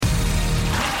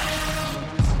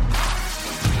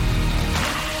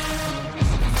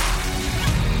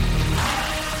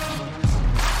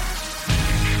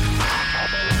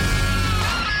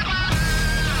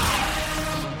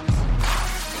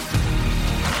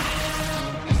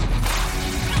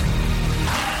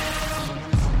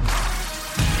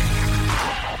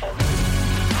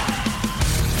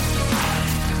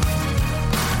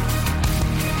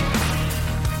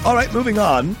All right, moving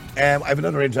on. I have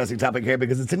another interesting topic here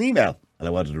because it's an email and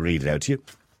I wanted to read it out to you.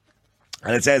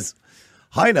 And it says,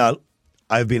 "Hi, Niall.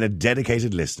 I've been a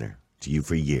dedicated listener to you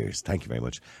for years. Thank you very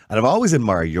much. And I've always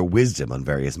admired your wisdom on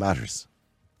various matters.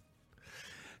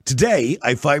 Today,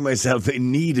 I find myself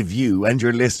in need of you and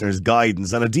your listeners'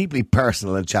 guidance on a deeply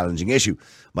personal and challenging issue.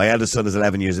 My eldest son is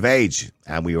 11 years of age,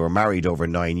 and we were married over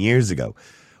 9 years ago.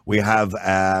 We had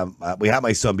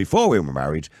my son before we were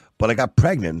married, but I got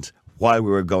pregnant while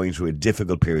we were going through a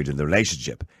difficult period in the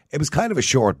relationship. It was kind of a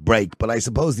short break, but I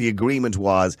suppose the agreement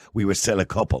was we were still a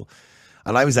couple.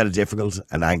 And I was at a difficult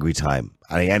and angry time,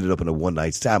 and I ended up in a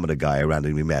one-night stand with a guy I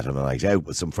randomly met on a night out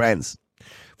with some friends.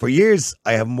 For years,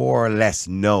 I have more or less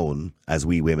known, as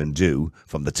we women do,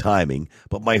 from the timing,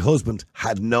 but my husband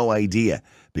had no idea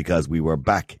because we were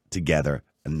back together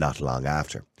and not long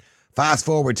after. Fast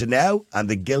forward to now, and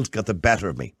the guilt got the better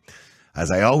of me. As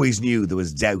I always knew, there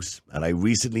was doubt, and I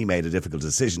recently made a difficult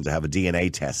decision to have a DNA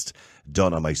test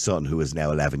done on my son, who is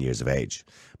now 11 years of age.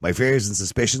 My fears and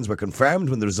suspicions were confirmed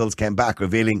when the results came back,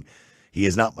 revealing he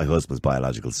is not my husband's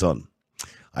biological son.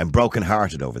 I'm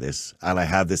broken-hearted over this, and I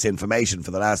have this information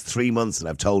for the last 3 months and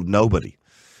I've told nobody.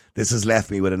 This has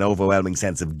left me with an overwhelming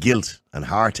sense of guilt and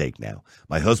heartache now.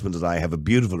 My husband and I have a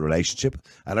beautiful relationship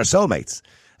and are soulmates,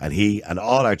 and he and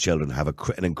all our children have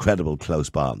an incredible close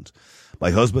bond. My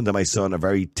husband and my son are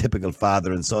very typical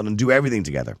father and son and do everything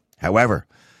together. However,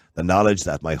 the knowledge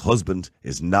that my husband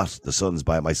is not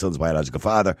my son's biological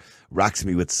father racks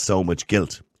me with so much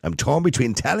guilt. I'm torn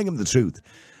between telling him the truth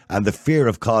and the fear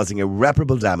of causing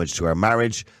irreparable damage to our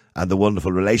marriage and the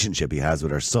wonderful relationship he has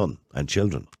with our son and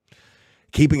children.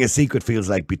 Keeping a secret feels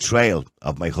like betrayal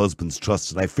of my husband's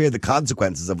trust, and I fear the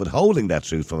consequences of withholding that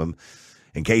truth from him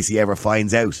in case he ever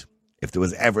finds out, if there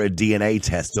was ever a DNA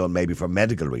test done, maybe for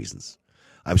medical reasons.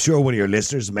 I'm sure one of your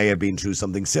listeners may have been through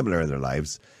something similar in their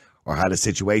lives or had a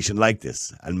situation like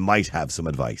this and might have some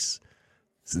advice.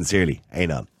 Sincerely,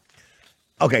 Anon."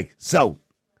 Okay, so,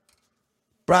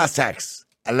 brass tacks,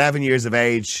 11 years of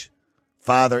age,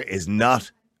 father is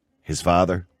not his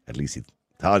father, at least he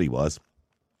thought he was,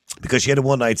 because she had a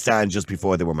one-night stand just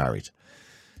before they were married.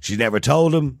 She never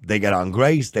told him. They get on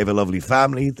great. They have a lovely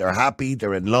family. They're happy.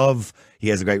 They're in love. He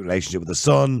has a great relationship with the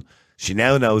son. She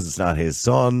now knows it's not his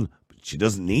son. She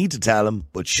doesn't need to tell him,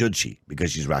 but should she?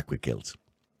 Because she's racked with guilt.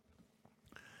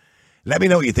 Let me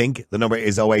know what you think. The number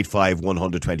is 085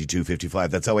 122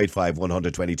 55. That's 085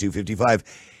 122 55.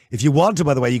 If you want to,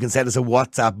 by the way, you can send us a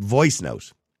WhatsApp voice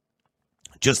note.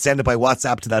 Just send it by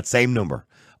WhatsApp to that same number,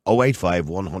 085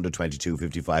 122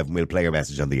 55, and we'll play your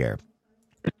message on the air.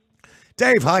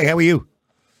 Dave, hi, how are you?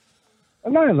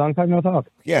 I'm not a long time no talk.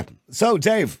 Yeah. So,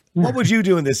 Dave, what would you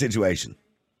do in this situation?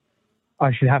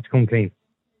 I should have to come clean.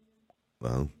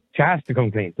 Well, she has to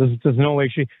come clean. There's no way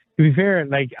to be fair,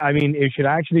 it should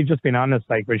actually just been honest,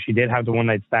 where she did have the one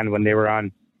night stand when they were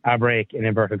on a break in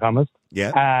inverted commas.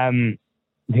 Yeah.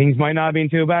 Things might not have been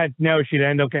too bad. No, she'd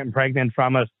end up getting pregnant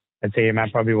from it. I'd say your man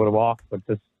probably would have walked, but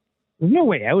there's no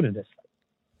way out of this.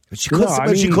 But she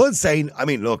could say,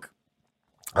 look,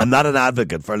 I'm not an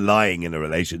advocate for lying in a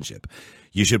relationship.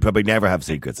 You should probably never have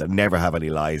secrets and never have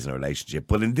any lies in a relationship.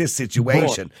 But in this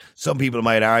situation, some people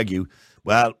might argue,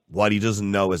 well, what he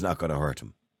doesn't know is not going to hurt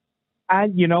him.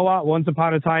 And you know what? Once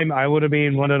upon a time, I would have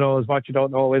been one of those what you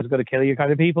don't know is going to kill you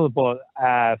kind of people. But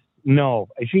no,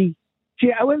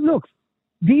 look,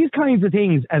 these kinds of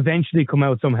things eventually come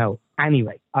out somehow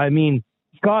anyway.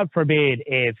 God forbid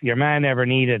if your man ever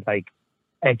needed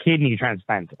a kidney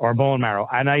transplant or bone marrow.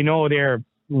 And I know they're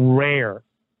rare,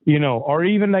 or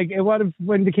even what if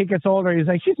when the kid gets older, he's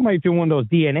like, she might do one of those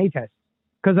DNA tests.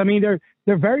 Because,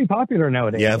 they're very popular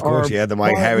nowadays. Yeah, of course, the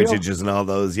MyHeritages and all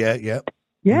those, yeah. Yeah,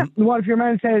 mm-hmm. What if your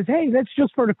man says, hey, let's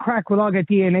just for the crack, we'll all get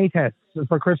DNA tests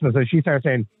for Christmas. And she starts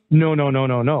saying, no.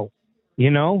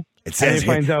 It says,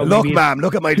 look, ma'am,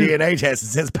 look at my DNA test. It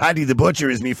says Paddy the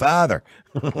Butcher is me father.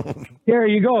 There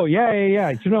you go.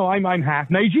 Yeah. I'm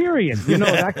half Nigerian,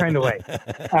 that kind of way.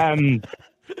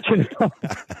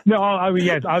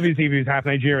 Yes, obviously if he was half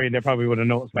Nigerian, they probably would have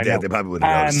noticed by now. Yeah, they probably would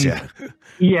have noticed,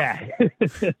 yeah.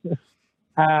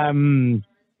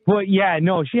 But yeah,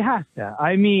 no, she has to.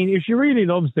 If she really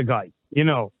loves the guy,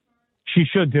 she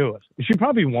should do it. She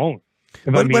probably won't.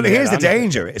 But here's the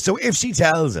danger. So if she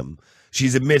tells him,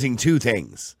 she's admitting two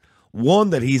things. One,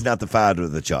 that he's not the father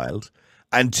of the child,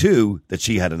 and two, that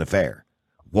she had an affair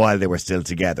while they were still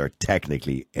together,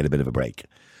 technically in a bit of a break.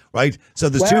 Right? So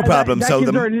there's two problems. Gives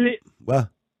her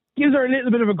a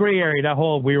little bit of a grey area, that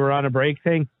whole we were on a break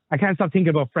thing. I can't stop thinking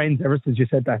about Friends ever since you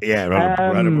said that. Yeah,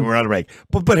 we're on a break.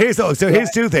 But here's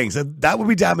two things. That would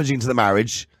be damaging to the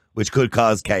marriage, which could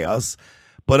cause chaos.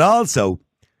 But also,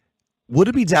 Would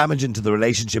it be damaging to the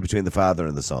relationship between the father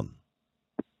and the son?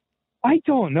 I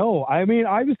don't know. I mean,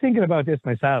 I was thinking about this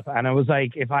myself, and I was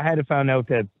like, if I had found out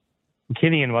that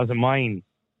Killian wasn't mine,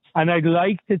 and I'd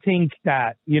like to think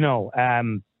that,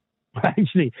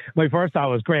 actually, my first thought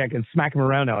was great. I can smack him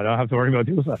around now. I don't have to worry about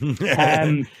doing so.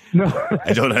 No,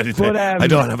 I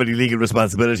don't have any legal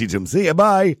responsibility to him. See you,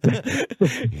 bye.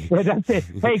 Well, that's it.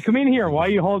 Hey, come in here. Why are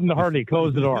you holding the hurley?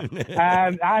 Close the door.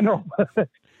 I know.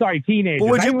 Sorry, teenagers.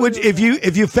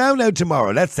 If you found out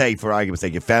tomorrow, let's say for argument's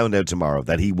sake, you found out tomorrow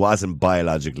that he wasn't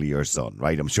biologically your son,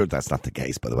 right? I'm sure that's not the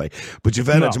case, by the way. But you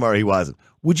found out tomorrow he wasn't.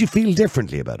 Would you feel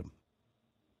differently about him?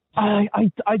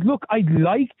 I'd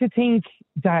like to think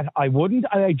that I wouldn't.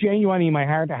 I genuinely, in my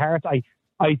heart to heart, I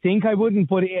think I wouldn't.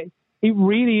 But it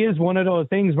really is one of those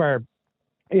things where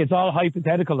it's all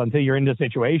hypothetical until you're in the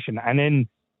situation, and then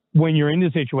when you're in the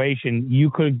situation,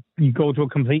 you go to a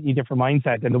completely different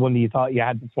mindset than the one that you thought you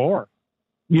had before.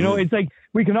 It's like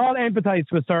we can all empathize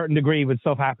to a certain degree with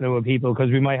stuff happening with people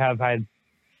because we might have had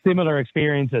similar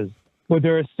experiences. But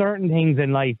there are certain things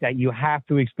in life that you have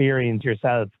to experience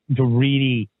yourself to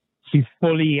really be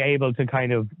fully able to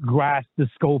kind of grasp the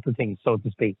scope of things, so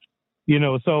to speak.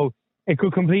 So it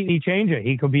could completely change it.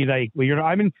 He could be like,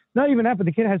 well, not even that, but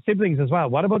the kid has siblings as well.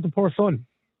 What about the poor son?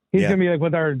 He's going to be like,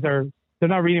 well, they're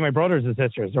not really my brothers and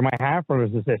sisters. They're my half brothers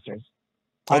and sisters.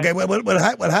 Okay, well,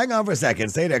 hang on for a second.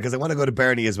 Stay there because I want to go to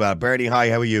Bernie as well. Bernie, hi,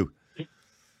 how are you?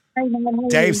 Hi,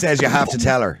 Dave says you have to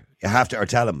tell her. You have to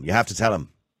tell him. You have to tell him.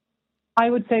 I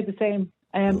would say the same.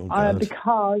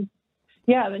 Because,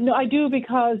 I do,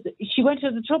 because she went to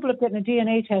the trouble of getting a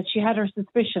DNA test. She had her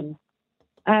suspicions.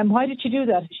 Why did she do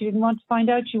that? If she didn't want to find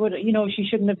out, she would, she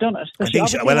shouldn't have done it. So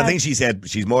I think she said,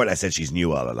 she's more or less said she's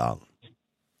knew all along.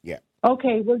 Yeah.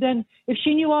 Okay, well then, if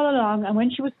she knew all along, and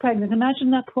when she was pregnant, imagine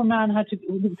that poor man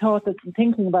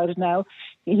thinking about it now.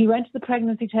 He went to the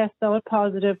pregnancy test, saw it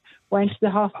positive, went to the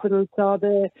hospital, saw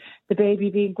the baby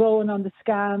being growing on the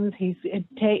scans. He's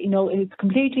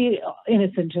completely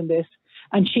innocent in this,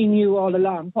 and she knew all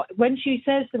along. When she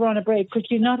says they were on a break, could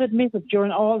she not admit it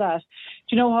during all that?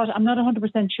 Do you know what? I'm not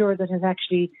 100% sure that it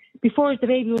actually, before the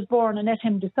baby was born, and let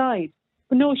him decide.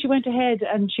 But no, she went ahead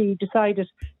and she decided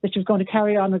that she was going to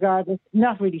carry on regardless.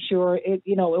 Not really sure. It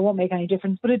won't make any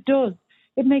difference, but it does.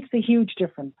 It makes a huge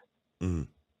difference. Mm.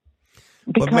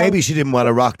 But maybe she didn't want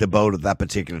to rock the boat at that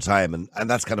particular time, and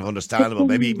that's kind of understandable.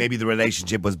 Maybe the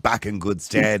relationship was back in good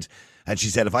stead, and she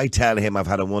said, if I tell him I've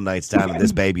had a one-night stand and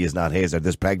this baby is not his or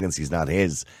this pregnancy is not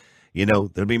his, there'll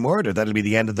be murder. That'll be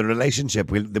the end of the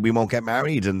relationship. We won't get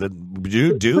married and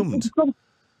we're doomed.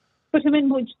 But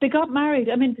they got married.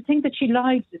 To think that she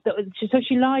lied,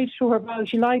 she lied through her vow,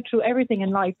 she lied through everything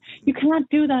in life. You can't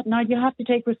do that now. You have to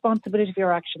take responsibility for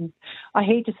your actions. I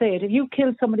hate to say it. If you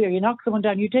kill somebody or you knock someone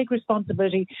down, you take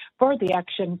responsibility for the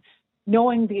action,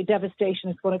 knowing the devastation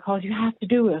it's going to cause. You have to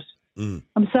do it. Mm.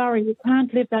 I'm sorry, you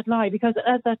can't live that lie, because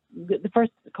as the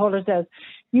first caller says,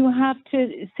 you have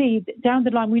to see down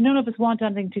the line. None of us want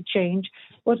anything to change,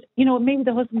 but maybe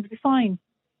the husband would be fine.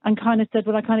 And kind of said,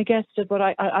 well, I kind of guessed it, but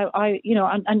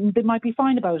and they might be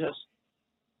fine about it.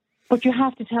 But you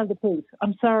have to tell the truth.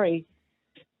 I'm sorry.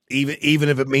 Even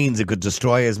if it means it could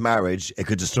destroy his marriage, it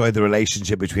could destroy the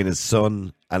relationship between his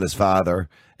son and his father.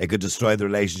 It could destroy the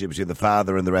relationship between the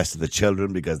father and the rest of the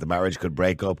children because the marriage could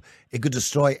break up. It could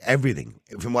destroy everything.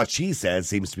 From what she says,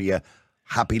 seems to be a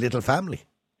happy little family.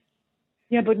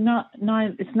 Yeah, but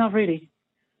it's not really.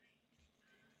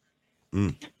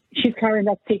 Mm. She's carrying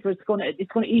that secret. It's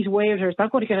going to eat away at her. It's not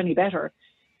going to get any better.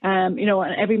 And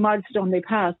every milestone they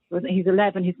pass, he's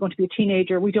 11, he's going to be a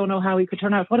teenager. We don't know how he could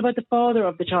turn out. What about the father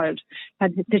of the child?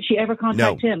 Did she ever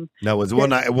contact him? No, it was a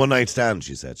one night stand,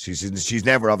 she said. She's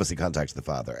never obviously contacted the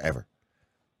father, ever.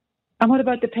 And what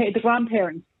about the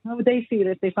grandparents? How would they feel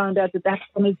if they found out that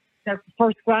their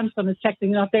first grandson is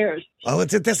technically not theirs? Oh,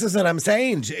 this is what I'm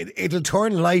saying. It'll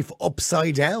turn life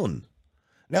upside down.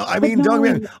 Now, don't get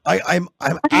me wrong,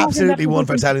 I'm absolutely one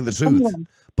for telling the truth.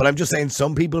 But I'm just saying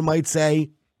some people might say,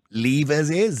 leave as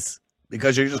is,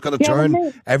 because you're just going to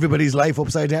turn everybody's life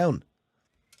upside down.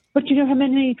 But you know how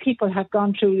many people have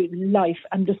gone through life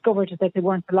and discovered that they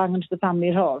weren't belonging to the family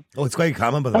at all? Oh, it's quite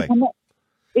common, by the way.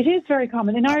 It is very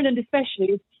common. In Ireland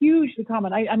especially, it's hugely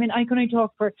common. I can only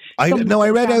talk for... I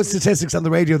read out statistics on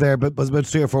the radio there, but it was about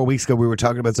 3 or 4 weeks ago we were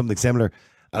talking about something similar.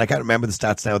 And I can't remember the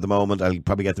stats now at the moment. I'll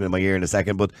probably get them in my ear in a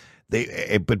second. But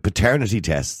but paternity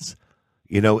tests,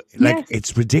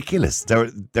 it's ridiculous.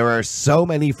 There are so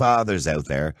many fathers out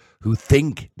there who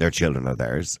think their children are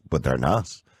theirs, but they're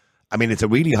not. It's a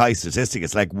really high statistic.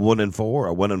 It's like 1 in 4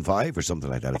 or 1 in 5 or something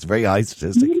like that. It's a very high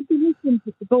statistic.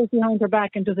 goes behind her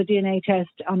back and does a DNA test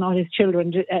on all his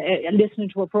children, listening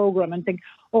to a program and think,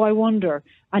 oh, I wonder,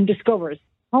 and discovers.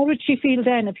 How would she feel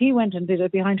then if he went and did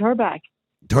it behind her back?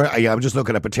 Yeah, I'm just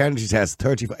looking at paternity tests.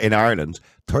 In Ireland,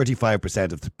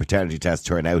 35% of the paternity tests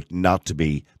turn out not to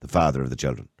be the father of the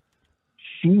children.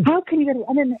 How can you get?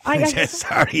 I mean,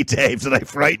 Sorry, Dave. Did I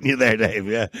frighten you there, Dave?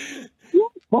 Yeah.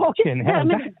 Fucking hell.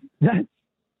 That's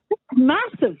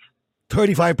massive.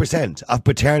 35% of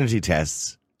paternity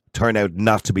tests turn out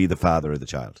not to be the father of the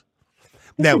child.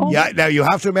 Now, now you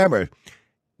have to remember,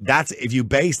 that's if you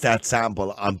base that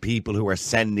sample on people who are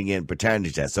sending in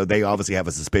paternity tests. So they obviously have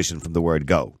a suspicion from the word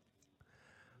go.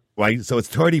 Right? So it's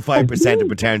 35% of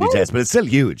paternity tests, but it's still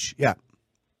huge. Yeah.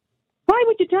 Why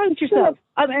would you doubt yourself?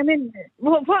 I mean,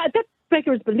 that's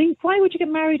beggars belief. Why would you get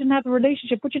married and have a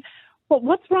relationship?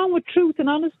 What's wrong with truth and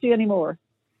honesty anymore?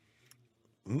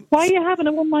 Why are you having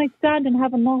a one-night stand and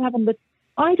not having the...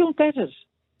 I don't get it.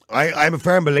 I'm a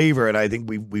firm believer, and I think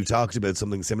we've talked about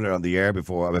something similar on the air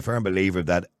before. I'm a firm believer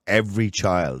that every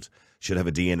child should have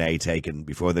a DNA taken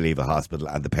before they leave a hospital,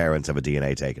 and the parents have a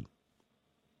DNA taken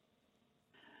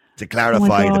to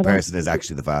clarify the person is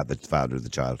actually the father of the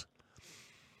child.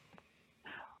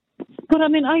 But I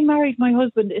mean, I married my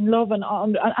husband in love, and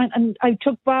I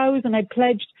took vows and I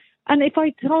pledged. And if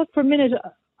I thought for a minute,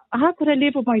 how could I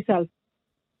live with myself?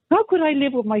 How could I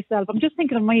live with myself? I'm just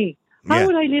thinking of me. How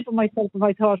would I live with myself if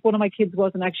I thought one of my kids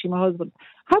wasn't actually my husband?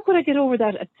 How could I get over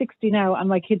that at 60 now and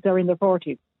my kids are in their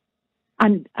 40s?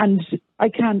 And I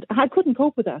couldn't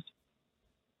cope with that.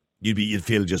 You'd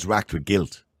feel just racked with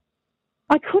guilt.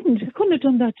 I couldn't have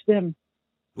done that to them.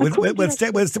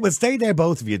 We'll stay there,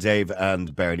 both of you, Dave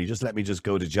and Bernie. Just let me just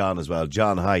go to John as well.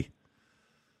 John, hi.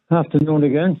 Afternoon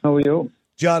again. How are you?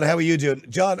 John, how are you doing?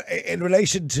 John, in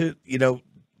relation to,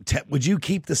 would you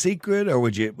keep the secret, or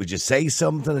would you say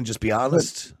something and just be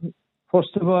honest?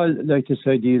 First of all, like this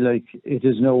idea, it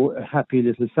is now a happy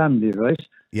little family, right?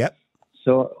 Yep.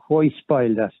 So why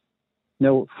spoil that?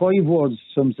 Now, 5 words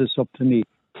sums this up to me.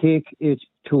 Take it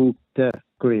to the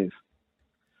grave.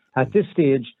 At this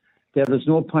stage, there is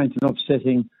no point in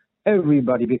upsetting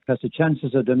everybody, because the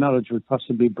chances of the marriage will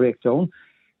possibly break down,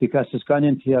 because it's gone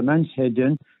into your man's head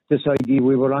then, this idea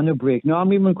we were on a break.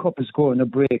 Normally when couples go on a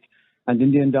break and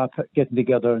then they end up getting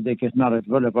together and they get married,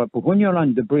 whatever. But when you're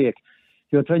on the break,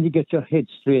 you're trying to get your head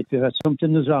straight because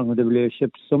something is wrong with the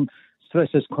relationship, some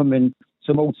stresses come in,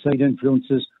 some outside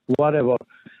influences, whatever.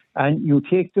 And you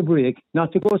take the break,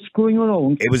 not to go screwing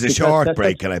around. It was a short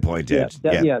break, can I point out?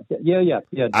 Yeah.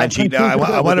 And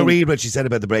I want to read what she said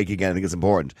about the break again. I think it's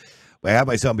important. I had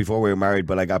my son before we were married,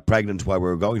 but I got pregnant while we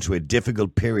were going through a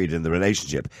difficult period in the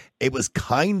relationship. It was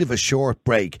kind of a short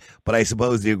break, but I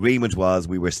suppose the agreement was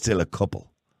we were still a couple.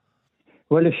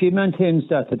 Well, if she maintains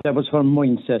that was her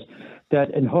mindset,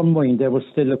 that in her mind they were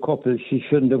still a couple, she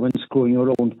shouldn't have been screwing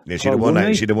around. Yeah, she'd have one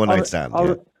night stand.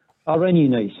 Or any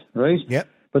night, right? Yeah.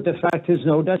 But the fact is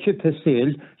now that ship has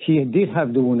sailed. She did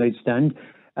have the one night stand,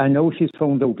 and now she's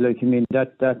found out,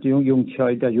 that young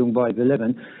child, that young boy of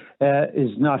 11,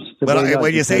 is not the Well,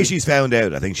 when you say she's found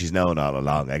out, I think she's known all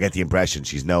along. I get the impression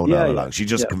she's known all along. She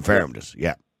just confirmed it,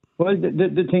 yeah. Well,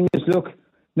 the thing is, look,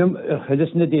 I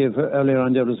listened to Dave earlier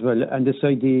on there as well, and this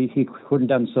idea he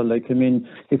couldn't answer,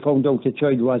 he found out the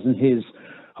child wasn't his.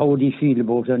 How would he feel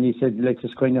about it? And he said,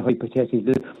 it's kind of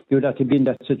hypothetical. You'd have to be in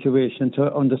that situation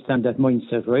to understand that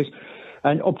mindset, right?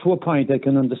 And up to a point, I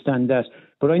can understand that.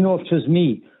 But I know if it was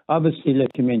me, obviously,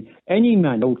 any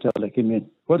man out there,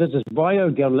 whether it's a boy or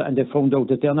girl, and they found out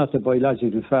that they're not the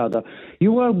biological father,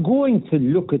 you are going to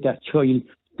look at that child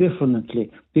differently.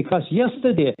 Because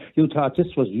yesterday, you thought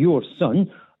this was your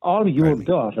son or your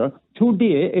daughter.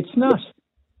 Today, it's not.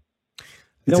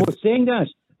 Saying that,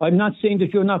 I'm not saying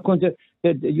that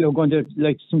you're going to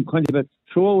like some kind of a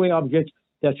throwaway object,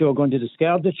 that you're going to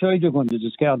discard the child, you're going to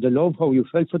discard the love, how you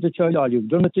felt for the child, all you've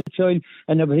done with the child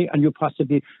and everything, and you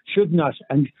possibly should not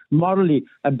and morally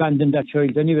abandon that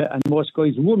child anyway, and most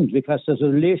guys wouldn't, because there's a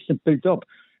relation built up.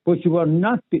 But you are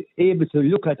not able to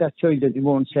look at that child and you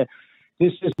won't say,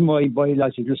 this is my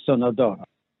biological son or daughter.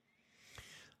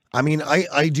 I mean,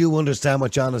 I do understand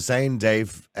what John is saying,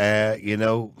 Dave.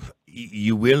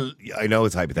 You will, I know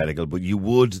it's hypothetical, but you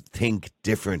would think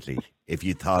differently if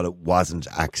you thought it wasn't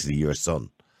actually your son.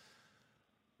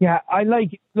 Yeah,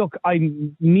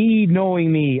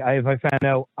 knowing me, if I found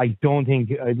out, I don't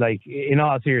think, in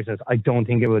all seriousness, I don't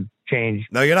think it would change.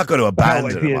 No, you're not going to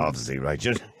abandon him, obviously, right?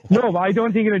 No, but I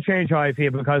don't think it would change how I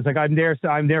feel, because I'm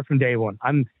there from day one.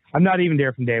 I'm not even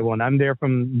there from day one. I'm there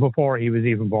from before he was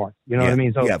even born. You know what I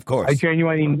mean? So yeah, of course. I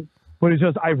genuinely... But it's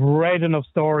just, I've read enough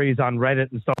stories on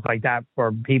Reddit and stuff like that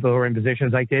for people who are in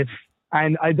positions like this.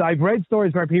 And I've read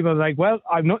stories where people are like, well,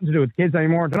 I've nothing to do with kids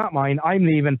anymore. They're not mine. I'm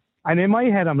leaving. And in my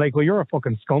head, I'm like, well, you're a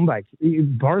fucking scumbag,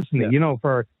 personally, you know,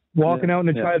 for walking out on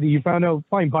a child that you found out,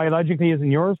 fine, biologically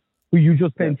isn't yours, who you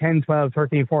just spent 10, 12,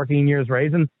 13, 14 years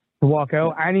raising to walk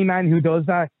out. Any man who does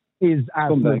that is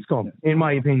absolute scum, in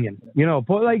my opinion. You know,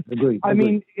 but like, I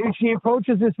mean, if she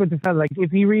approaches this with the fella, like,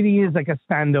 if he really is like a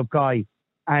stand-up guy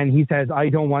and he says, I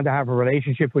don't want to have a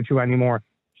relationship with you anymore,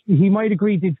 he might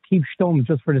agree to keep stum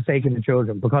just for the sake of the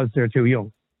children because they're too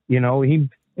young. You know,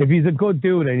 if he's a good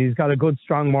dude and he's got a good,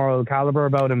 strong moral caliber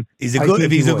about him, if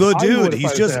he's a good dude,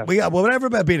 he's just whatever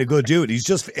about being a good dude.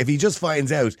 If he just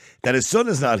finds out that his son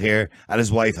is not here and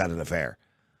his wife had an affair,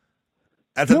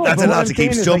 that's a lot to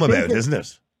keep stum about, isn't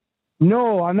it?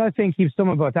 No, I'm not saying keep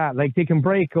stum about that. Like, they can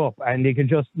break up and they can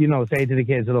just, you know, say to the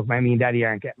kids, look, Mommy and Daddy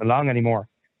aren't getting along anymore,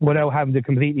 without having to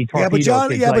completely torpedo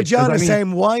but John is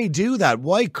saying, why do that?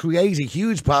 Why create a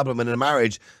huge problem in a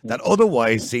marriage that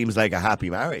otherwise seems like a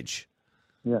happy marriage?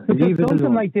 Yeah,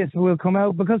 something like this will come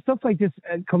out, because stuff like this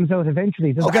comes out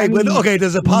eventually.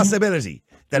 There's a possibility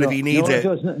that if he needs it.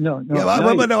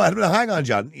 Hang on,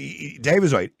 John. Dave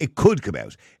is right. It could come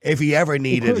out if he ever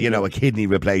needed, a kidney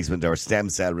replacement or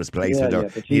stem cell replacement,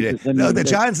 the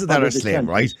chances of that are slim,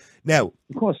 right? Now,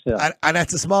 of course, and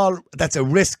that's a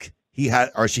risk he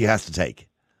or she has to take.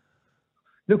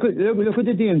 Look at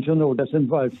the danger now that's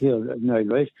involved here now,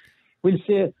 right? We'll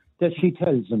say that she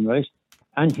tells him, right?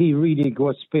 And he really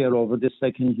goes spare over this,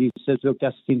 like, and he says, look,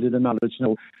 that's the end of the marriage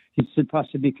now. He said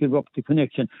possibly corrupt the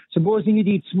connection. Supposing it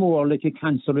eats more like a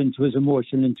cancer into his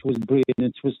emotion, into his brain,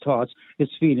 into his thoughts, his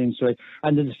feelings, right?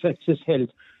 And it affects his health,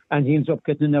 and he ends up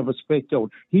getting a nervous breakdown.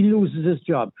 He loses his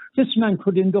job. This man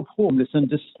could end up homeless on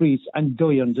the streets and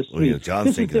die on the streets.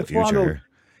 John's thinking of the future here.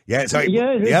 Yeah, sorry.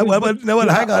 Well,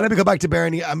 hang on. Let me go back to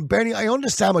Bernie. Bernie, I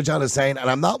understand what John is saying, and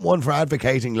I'm not one for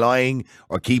advocating lying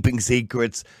or keeping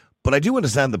secrets, but I do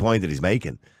understand the point that he's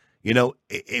making. You know,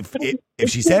 if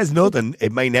she says nothing,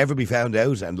 it may never be found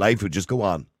out, and life would just go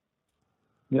on.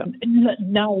 Yeah.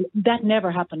 No, that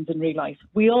never happens in real life.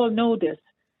 We all know this.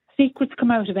 Secrets come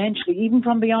out eventually, even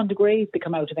from beyond the grave. They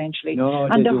come out eventually,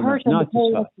 and the hurt and the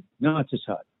whole. Not as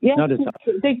hard. Yes, not as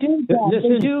hard. They do.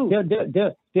 Listen, they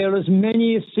do. There is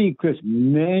many a secret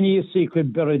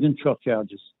buried in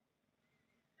churchyards.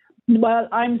 Well,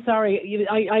 I'm sorry.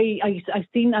 I've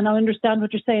seen and I understand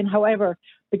what you're saying. However,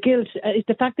 the guilt is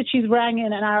the fact that she's rang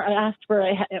in and asked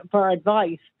for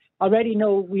advice.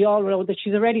 We all know that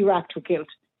she's already racked with guilt,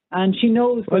 and she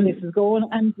knows where this is going.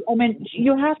 And I mean,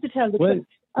 you have to tell the truth.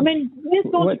 I mean,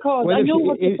 this going to cause. I know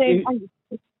what you're saying.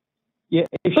 Yeah,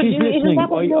 if she's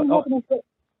listening.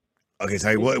 Okay,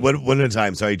 sorry. One at a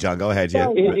time. Sorry, John. Go ahead. Yeah.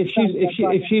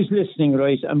 If she's listening,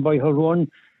 right, and by her own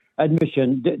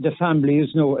admission, the family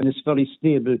is now in a very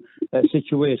stable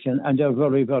situation, and they're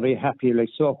very, very happy. Like,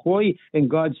 so why, in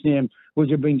God's name, would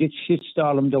you bring this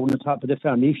shitstorm down on top of the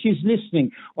family? If she's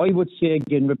listening, I would say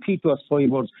again, repeat those 5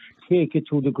 words: take it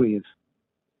to the grave.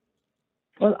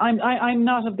 Well, I'm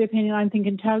not of the opinion. I'm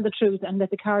thinking tell the truth and let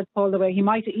the cards fall away. He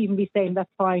might even be saying that's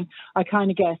fine. I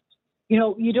kind of guessed. You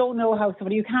know, you don't know how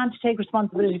you can't take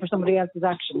responsibility for somebody else's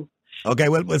actions. Okay,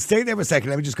 well, stay there for a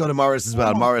second. Let me just go to Morris as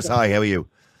well. Morris, hi, how are you?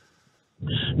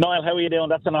 Niall, how are you doing?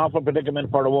 That's an awful predicament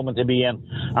for a woman to be in.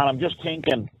 And I'm just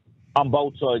thinking on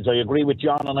both sides. I agree with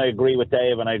John and I agree with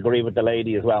Dave and I agree with the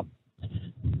lady as well.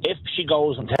 If she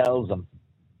goes and tells him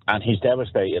and he's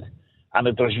devastated, and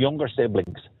if there's younger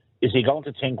siblings, is he going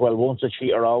to think, well, once a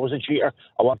cheater, always a cheater?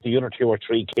 I want the other 2 or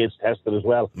 3 kids tested as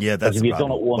well. Yeah, that's if you've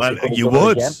done it once, well, you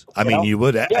would. You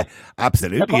would. Yeah,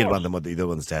 absolutely. You'd want the other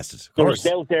ones tested. Of course.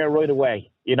 There's doubt there right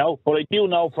away, you know. But I do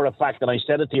know for a fact, and I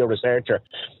said it to your researcher,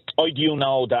 I do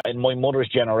know that in my mother's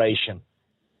generation,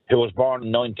 who was born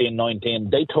in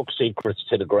 1919, they took secrets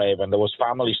to the grave, and there was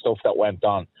family stuff that went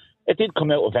on. It did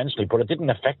come out eventually, but it didn't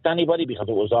affect anybody because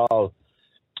it was all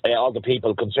the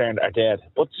people concerned are dead.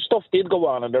 But stuff did go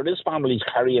on, and there is families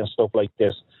carrying stuff like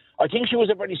this. I think she was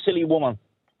a very silly woman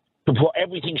to put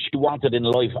everything she wanted in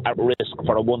life at risk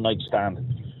for a one-night stand.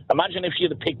 Imagine if she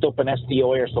had picked up an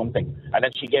STI or something, and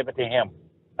then she gave it to him,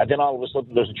 and then all of a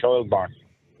sudden there's a child born.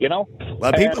 You know?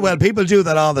 Well, people do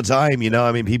that all the time, you know.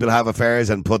 I mean, people have affairs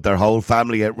and put their whole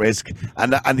family at risk.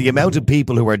 And the amount of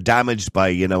people who are damaged by,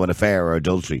 an affair or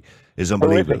adultery is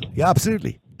unbelievable. Horrific. Yeah,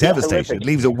 absolutely. Devastation. It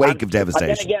leaves a wake of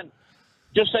devastation. And then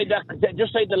again,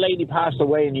 just say the lady passed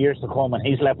away in years to come and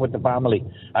he's left with the family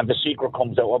and the secret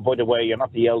comes out, oh, by the way, you're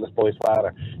not the eldest boy's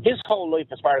father. His whole life,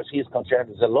 as far as he's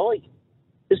concerned, is a lie.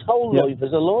 His whole life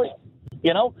is a lie.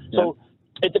 You know? So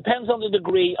it depends on the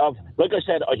degree of, like I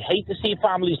said, I'd hate to see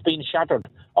families being shattered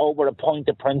over a point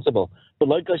of principle. But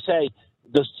like I say,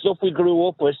 the stuff we grew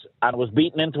up with and was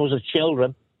beaten into us as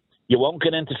children, you won't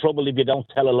get into trouble if you don't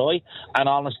tell a lie, and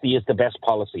honesty is the best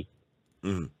policy.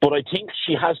 But I think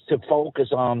she has to focus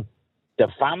on the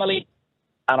family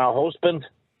and her husband.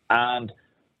 And,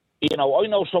 you know, I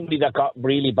know somebody that got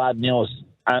really bad news.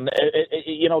 And,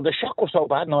 you know, the shock was so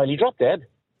bad, Niall, he dropped dead.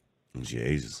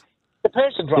 Jesus. The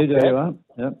person dropped dead.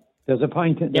 Yeah. There's a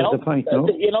point. No?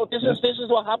 You know, this is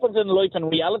what happens in life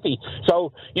and reality.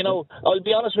 So, you know, I'll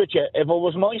be honest with you. If it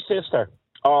was my sister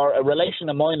or a relation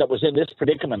of mine that was in this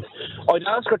predicament, I'd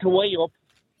ask her to weigh up,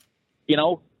 you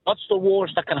know, what's the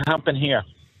worst that can happen here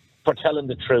for telling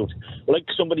the truth? Like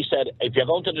somebody said, if you're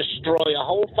going to destroy a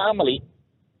whole family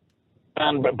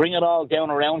and bring it all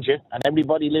down around you and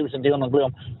everybody lives in doom and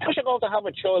gloom, how you're going to have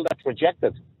a child that's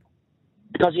rejected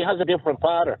because he has a different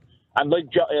father? And like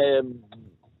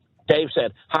Dave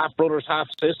said, half brothers, half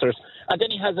sisters. And then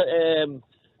he has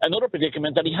another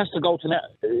predicament that he has to go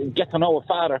to get to know a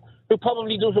father who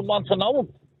probably doesn't want to know him.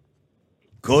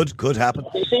 Could happen.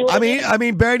 I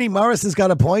mean, Bernie Morris has got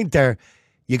a point there.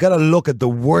 You got to look at the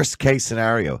worst case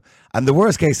scenario, and the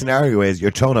worst case scenario is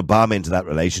you're throwing a bomb into that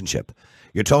relationship.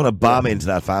 You're throwing a bomb into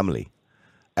that family,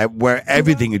 where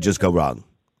everything could just go wrong.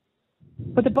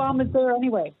 But the bomb is there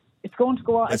anyway. It's going to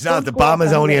go on. It's not. The bomb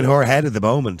is only in her head at the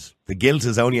moment. The guilt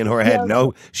is only in her head.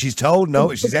 No, she's told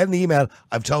no. She said in the email,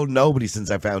 "I've told nobody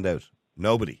since I found out.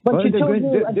 Nobody." But she told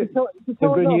you, and she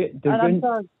told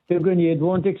us, the grenade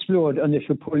won't explode unless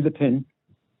you pull the pin.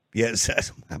 Yes,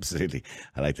 absolutely.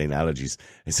 I like the analogies.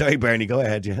 Sorry, Bernie, go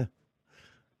ahead. Yeah.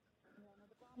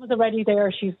 The bomb is already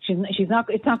there. She's not.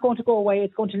 It's not going to go away.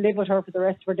 It's going to live with her for the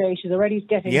rest of her day. She's already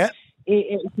getting. Yeah.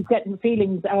 She's getting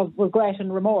feelings of regret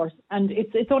and remorse, and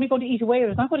it's only going to eat away.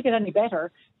 It's not going to get any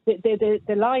better.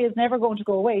 The lie is never going to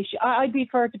go away. I'd be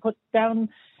prepared to put down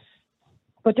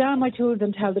my tools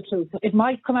and tell the truth. It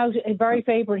might come out in very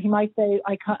favour. He might say,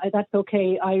 "I can't. That's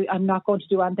okay. I'm not going to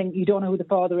do anything. You don't know who the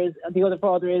father is. The other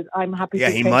father is. I'm happy." Yeah,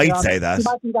 he might say that. He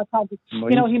might be that father.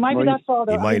 He might be that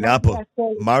father. He might not. But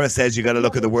Morris says you got to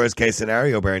look at the worst case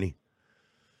scenario, Bernie.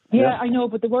 Yeah, I know,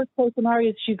 but the worst case scenario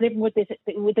is she's living with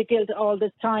the guilt all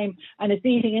this time, and it's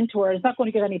eating into her. It's not going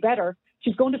to get any better.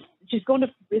 It's going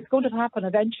to happen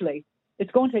eventually.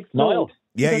 It's going to explode.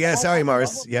 Yeah. Sorry,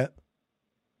 Morris. Yeah.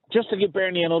 Just to give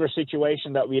Bernie another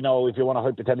situation that we know, if you want to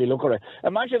hypothetically look at it,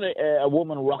 imagine a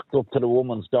woman rocked up to the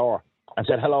woman's door and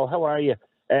said, "Hello, how are you?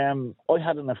 I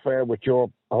had an affair with your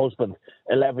husband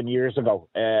 11 years ago,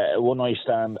 one night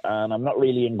stand, and I'm not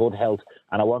really in good health,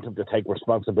 and I want him to take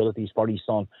responsibilities for his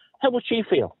son." How would she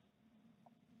feel?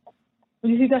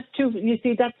 You see, that's true. You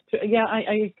see, that's yeah.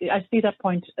 I see that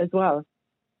point as well.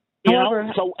 However,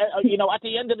 at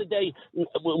the end of the day,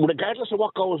 regardless of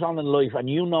what goes on in life, and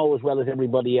you know as well as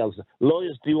everybody else,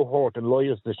 lies do hurt and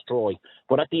lies destroy.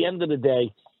 But at the end of the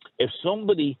day, if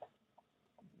somebody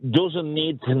doesn't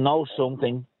need to know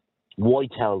something, why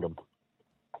tell them?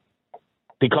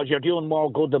 Because you're doing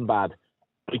more good than bad,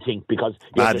 I think. Because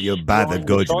you're bad than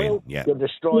good, you mean? Yeah. You're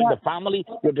destroying the family,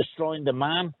 you're destroying the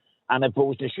man. And if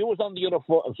the shoe was on the other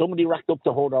foot, if somebody racked up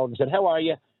to her door and said, "How are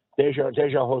you? There's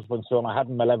your husband's son. I had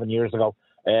him 11 years ago.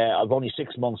 I've only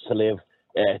 6 months to live.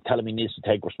 Tell him he needs to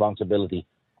take responsibility.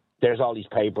 There's all these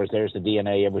papers. There's the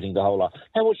DNA, everything, the whole lot."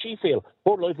 How would she feel?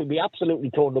 Her life would be absolutely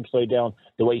turned upside down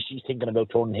the way she's thinking about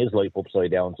turning his life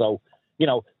upside down. So,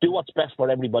 do what's best for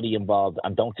everybody involved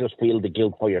and don't just feel the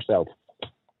guilt for yourself.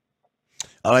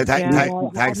 All right,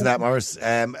 thanks for that, Morris.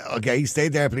 Okay, stay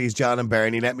there, please, John and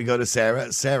Bernie. Let me go to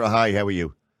Sarah. Sarah, hi, how are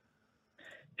you?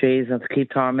 Jeez, I have to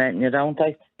keep tormenting you, don't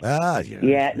I?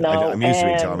 Yeah, no. I'm used to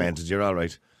being tormented. You're all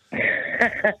right.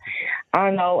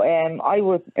 I know. I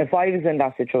would, if I was in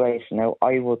that situation now,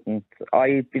 I wouldn't.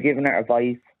 I'd be giving her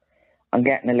advice on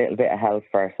getting a little bit of help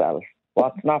for herself.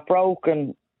 What's not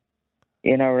broken,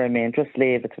 you know what I mean? Just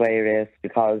leave it the way it is,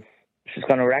 because she's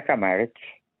going to wreck her marriage.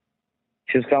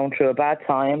 She was going through a bad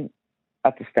time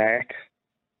at the start.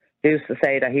 He used to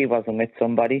say that he wasn't with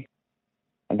somebody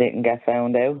and didn't get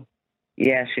found out.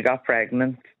 Yeah, she got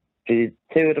pregnant. The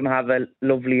two of them have a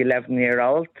lovely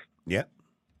 11-year-old. Yeah.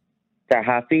 They're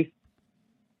happy.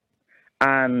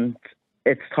 And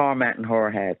it's tormenting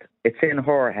her head. It's in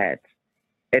her head.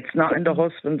 It's not in the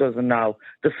husband doesn't know.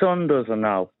 The son doesn't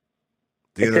know.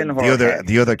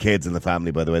 The other kids in the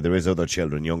family, by the way, there is other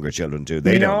children, younger children too.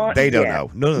 They don't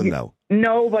know. None of them know.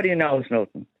 Nobody knows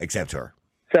nothing. Except her.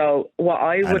 So what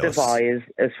I would advise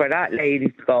is for that lady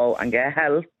to go and get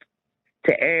help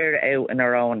to air it out in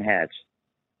her own head.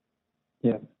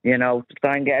 Yeah. To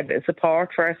try and get a bit of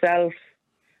support for herself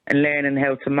and learning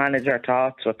how to manage her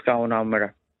thoughts, what's going on with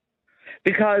her.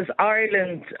 Because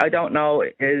Ireland, I don't know,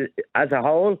 as a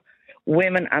whole,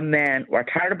 women and men were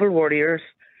terrible worriers.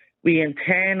 We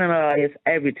internalise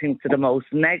everything to the most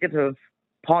negative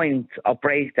point of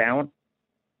breakdown,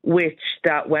 which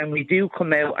that when we do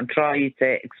come out and try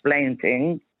to explain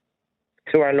things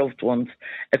to our loved ones,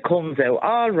 it comes out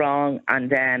all wrong, and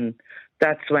then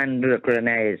that's when the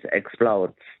grenade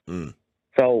explodes. Mm.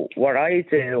 So what I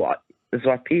do is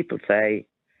what people say,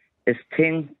 is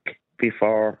think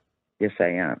before you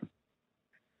say and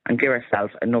give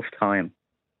yourself enough time.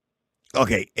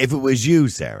 Okay, if it was you,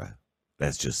 Sarah,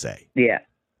 let's just say, Yeah,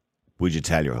 would you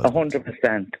tell your husband?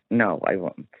 100%. No, I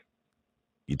wouldn't.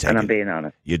 You take And it, I'm being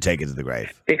honest. you'd take it to the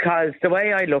grave. Because the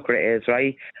way I look at it is,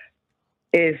 right,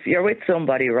 if you're with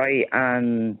somebody, right,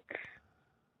 and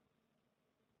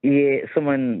you're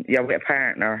with a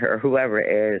partner or whoever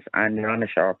it is, and you're on a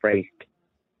short break,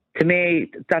 to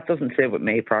me, that doesn't sit with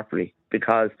me properly.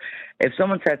 Because if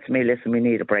someone said to me, listen, we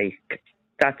need a break,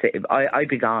 that's it. I'd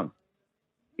be gone.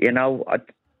 You know,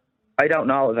 I don't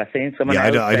know if I've seen someone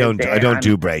else. I don't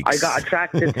do breaks. I got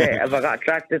attracted to it. If I got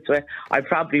attracted to it, I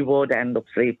probably would end up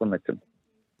sleeping with them.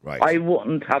 Right. I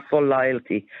wouldn't have full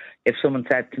loyalty if someone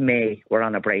said to me, we're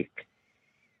on a break.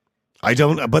 I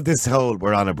don't. But this whole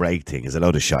 "we're on a break" thing is a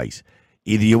load of shite.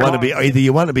 Either you want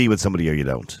to be with somebody or you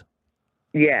don't.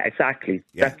 Yeah, exactly.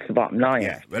 Yeah. That's the bottom line.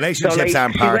 Yeah, relationships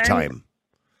aren't part time.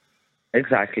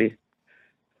 Exactly.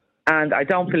 And I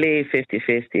don't believe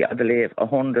 50-50. I believe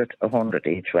 100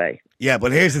 each way. Yeah,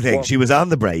 but here's the thing: Well, she was on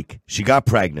the break. She got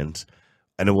pregnant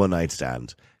in a one-night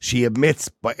stand. She admits,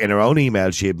 but in her own email,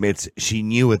 she admits she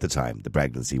knew at the time the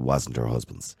pregnancy wasn't her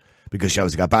husband's, because she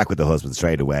obviously got back with the husband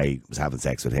straight away, was having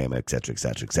sex with him, etc.,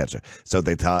 etc., etc. So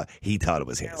he thought it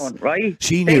was his. Right?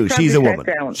 She knew. They She's a probably woman.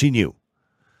 sat down. She knew.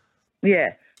 Yeah.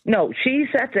 No, she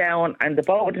sat down and the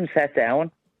both of them sat down,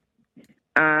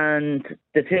 and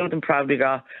the two of them probably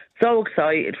got so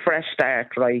excited, fresh start,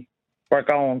 right? We're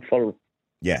going full.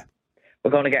 Yeah. We're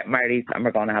going to get married and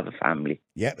we're going to have a family.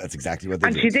 Yeah, that's exactly what they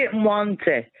And did. she didn't want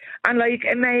it. And, like,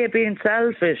 it may have been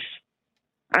selfish.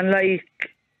 And, like,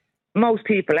 most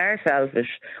people are selfish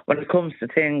when it comes to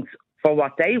things for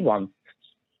what they want.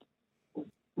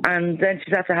 And then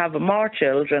she's had to have more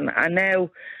children. And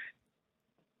now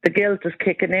the guilt is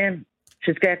kicking in.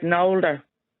 She's getting older.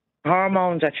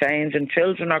 Hormones are changing.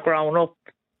 Children are growing up.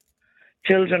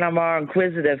 Children are more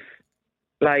inquisitive.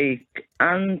 Like,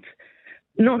 and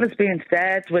nothing is being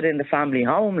said within the family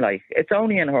home. Like, it's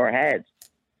only in her head.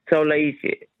 So,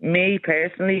 like, me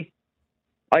personally,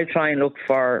 I try and look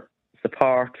for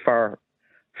support for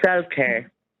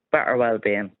self-care, better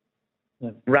well-being,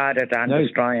 rather than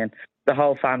destroying the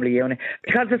whole family unit.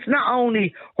 Because it's not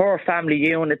only her family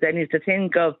unit, then you have to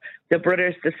think of the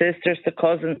brothers, the sisters, the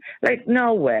cousins. Like,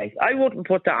 no way. I wouldn't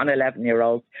put that on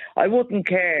 11-year-olds. I wouldn't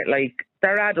care. Like,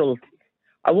 they're adults.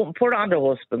 I wouldn't put it on the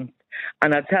husband.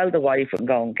 And I'd tell the wife and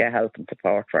go and get help and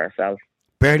support for herself.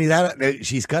 Bernie,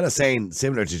 she's got a saying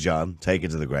similar to John, take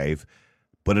it to the grave,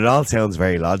 but it all sounds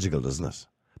very logical, doesn't it?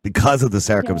 Because of the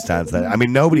circumstance that, I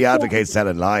mean, nobody advocates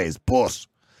telling lies, but...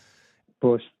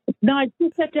 No, I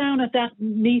just sat down at that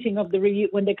meeting of the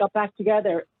when they got back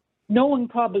together, knowing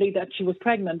probably that she was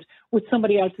pregnant with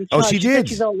somebody else's child. Oh, she did?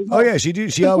 She's always Oh, yeah, she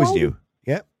did. She always knew.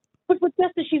 Yeah. But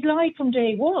just that she's lied from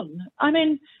day one. I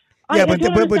mean... Yeah, I don't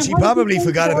but she understand how probably you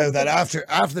forgot think about that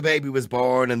after the baby was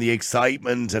born and the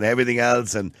excitement and everything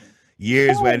else, and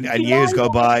years go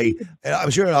by. I'm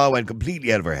sure it all went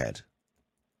completely out of her head.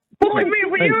 But I mean,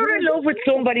 when you're in love with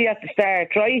somebody at the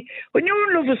start, right? When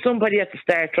you're in love with somebody at the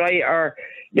start, right, or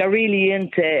you're really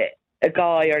into a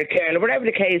guy or a girl or whatever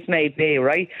the case may be,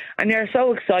 right? And you're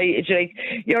so excited,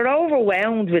 you're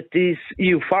overwhelmed with this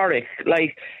euphoric,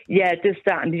 like, yeah, this,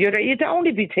 that, and the other. You'd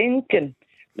only be thinking.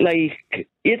 Like,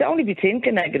 you'd only be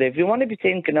thinking negative. You want to be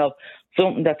thinking of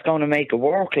something that's going to make it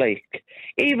work, like,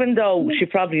 even though she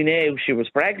probably knew she was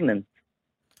pregnant.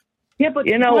 Yeah, but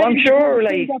you know, I'm sure,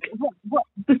 like,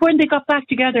 when they got back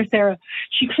together, Sarah,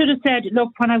 she should have said, "Look,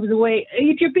 when I was away,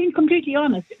 if you're being completely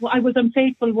honest, I was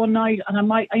unfaithful one night, and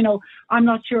I'm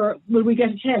not sure. Will we get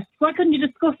a test? Why couldn't you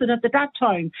discuss it at that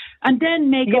time and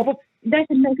then let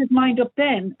him make his mind up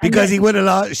then?" Because he would have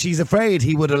lost. She's afraid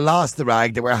he would have lost the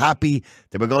rag. They were happy.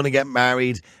 They were going to get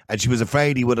married, and she was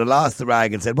afraid he would have lost the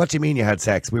rag and said, "What do you mean you had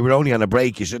sex? We were only on a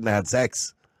break. You shouldn't have had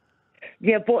sex."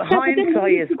 Yeah, but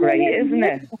hindsight is great, isn't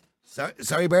it?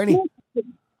 Sorry, Bernie.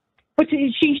 But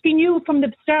she knew from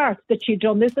the start that she'd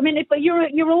done this. I mean, if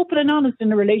you're open and honest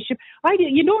in a relationship,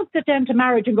 you don't sit down to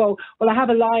marriage and go, "Well, I have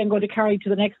a lie I'm going to carry to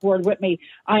the next world with me.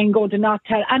 I'm going to not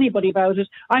tell anybody about it.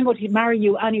 I'm going to marry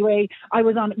you anyway.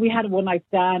 We had a one-night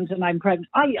stand and I'm pregnant."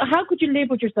 How could you live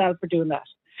with yourself for doing that?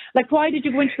 Like, why did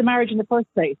you go into the marriage in the first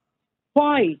place?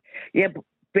 Why? Yeah,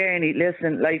 Bernie,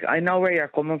 listen, like, I know where you're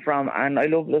coming from, and I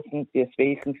love listening to you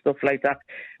speak and stuff like that.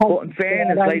 But in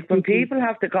fairness, like, when people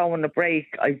have to go on a break,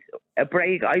 I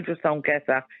just don't get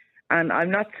that. And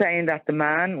I'm not saying that the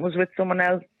man was with someone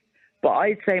else, but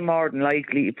I'd say more than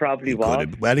likely he probably was.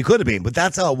 He could have been, but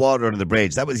that's all water under the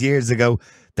bridge. That was years ago.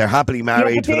 They're happily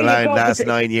married for the last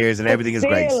 9 years, and everything is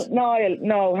great.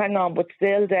 No, hang on, but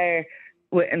still there,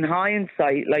 in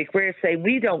hindsight, like we're saying,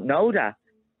 we don't know that.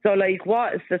 So, like,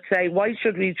 what is to say, why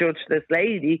should we judge this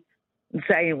lady and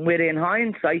say within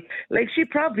hindsight, like, she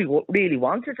probably really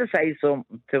wanted to say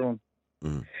something to him.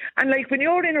 Mm. And, like, when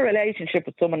you're in a relationship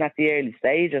with someone at the early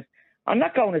stages, I'm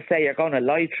not going to say you're going to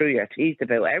lie through your teeth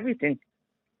about everything,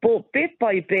 but bit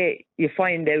by bit, you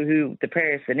find out who the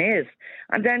person is.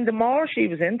 And then the more she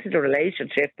was into the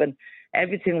relationship and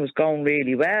everything was going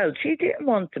really well, she didn't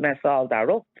want to mess all that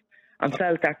up and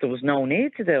felt that there was no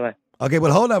need to do it. Okay,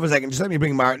 well, hold on for a second. Just let me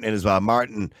bring Martin in as well.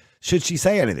 Martin, should she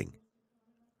say anything?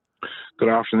 Good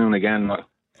afternoon again.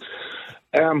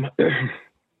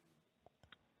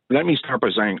 Let me start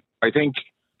by saying, I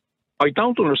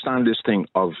don't understand this thing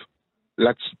of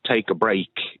let's take a break,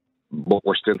 but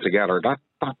we're still together. That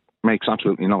makes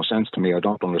absolutely no sense to me. I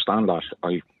don't understand that.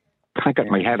 I can't get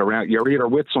my head around. You're either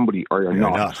with somebody or you're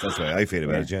not. That's the way I feel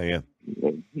about it. Yeah.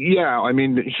 Yeah, I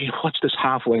mean, what's this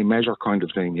halfway measure kind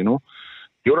of thing, you know?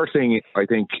 The other thing, I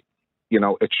think, you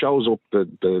know, it shows up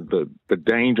the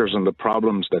dangers and the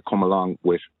problems that come along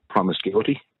with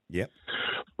promiscuity. Yeah.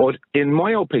 But in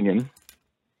my opinion,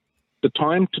 the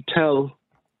time to tell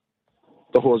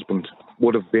the husband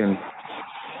would have been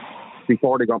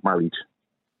before they got married,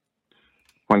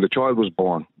 when the child was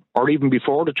born, or even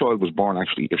before the child was born,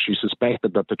 actually, if she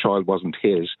suspected that the child wasn't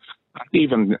his.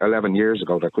 Even 11 years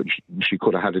ago, she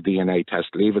could have had a DNA test,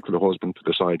 leave it to the husband to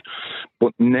decide.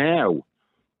 But now,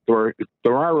 there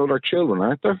are other children,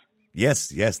 aren't there? Yes,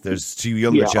 there's 2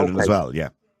 younger children as well, yeah.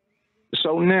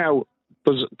 So now,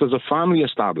 there's a family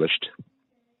established.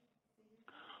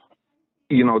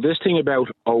 You know, this thing about,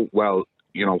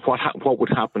 you know, what would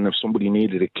happen if somebody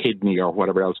needed a kidney or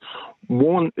whatever else.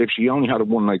 One, if she only had a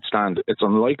one-night stand, it's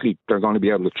unlikely they're going to be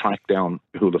able to track down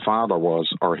who the father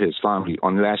was or his family,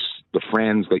 unless the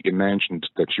friends that you mentioned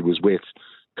that she was with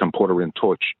can put her in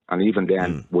touch. And even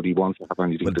then, would he want to have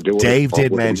anything to do with it? Dave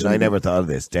did mention, I never thought of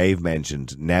this, Dave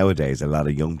mentioned nowadays a lot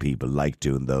of young people like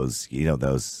doing those, you know,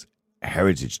 those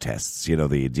heritage tests, you know,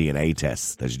 the DNA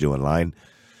tests that you do online,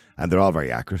 and they're all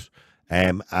very accurate.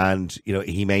 And, you know,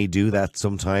 he may do that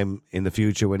sometime in the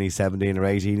future when he's 17 or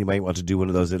 18. He might want to do one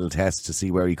of those little tests to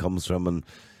see where he comes from and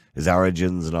his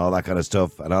origins and all that kind of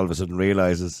stuff. And all of a sudden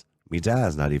realises, me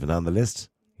dad's not even on the list.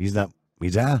 He's not me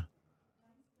dad.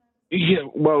 Yeah,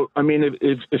 well, I mean,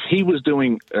 if he was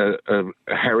doing a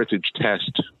heritage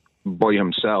test by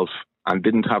himself and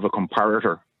didn't have a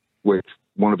comparator with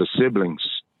one of his siblings,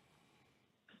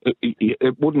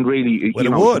 it wouldn't really...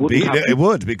 Well, it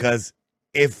would, because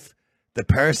if... the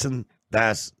person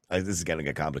that, this is going to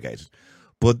get complicated,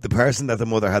 but the person that the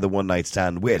mother had a one-night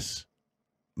stand with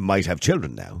might have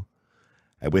children now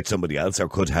with somebody else, or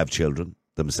could have children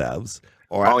themselves,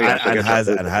 or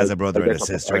has a brother and a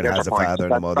sister, and has a father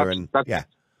and a mother, and yeah.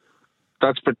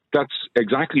 That's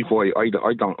exactly why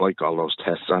I don't like all those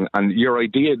tests. And your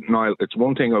idea, Niall, it's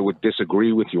one thing I would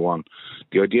disagree with you on.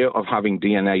 The idea of having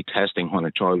DNA testing when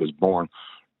a child is born,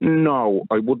 no,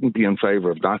 I wouldn't be in favour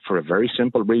of that for a very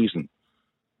simple reason.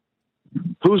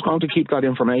 Who's going to keep that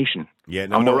information? Yeah, I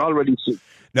know.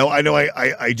 I know.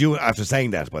 I do. After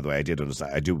saying that, by the way, I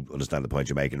do understand the point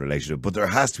you're making in relation to it. But there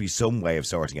has to be some way of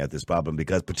sorting out this problem,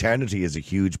 because paternity is a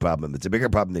huge problem. It's a bigger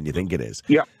problem than you think it is.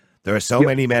 Yeah. There are so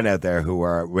many men out there who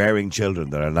are rearing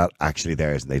children that are not actually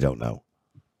theirs, and they don't know.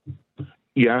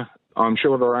 Yeah, I'm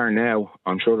sure there are now.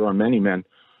 I'm sure there are many men,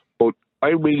 but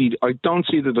I don't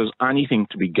see that there's anything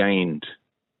to be gained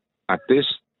at this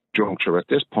juncture, at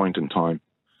this point in time,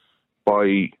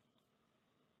 by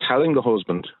telling the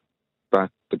husband that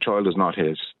the child is not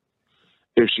his.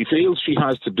 If she feels she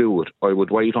has to do it, I would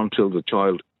wait until the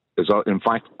child is, in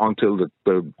fact, until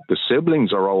the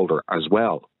siblings are older as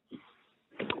well.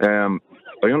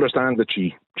 I understand that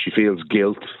she feels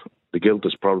guilt. The guilt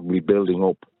is probably building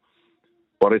up.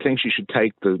 But I think she should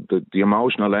take the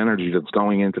emotional energy that's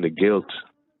going into the guilt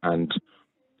and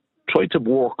try to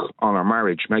work on her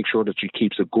marriage, make sure that she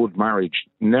keeps a good marriage,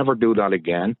 never do that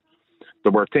again.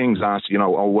 There were things asked, you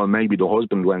know, maybe the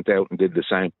husband went out and did the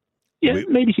same. Yeah,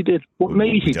 maybe he did. But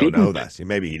maybe he didn't. Don't know that.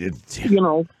 Maybe he didn't. You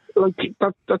know, like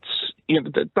that's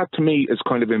that to me is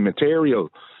kind of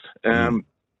immaterial.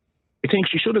 I think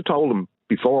she should have told him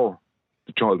before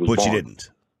the child was born. But she didn't.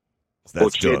 So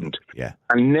but she didn't. Yeah.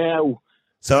 And now...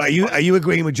 So are you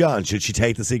agreeing with John? Should she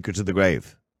take the secret to the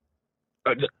grave?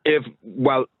 Let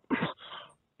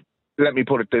me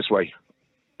put it this way.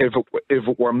 If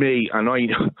it were me, and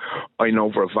I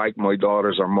know for a fact my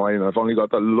daughters are mine, I've only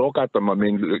got to look at them. I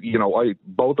mean,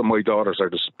 both of my daughters are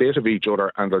the spit of each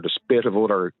other, and they're the spit of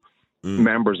other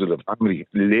members of the family.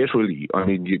 Literally, I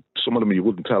mean, some of them you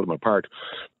wouldn't tell them apart.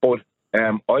 But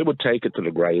I would take it to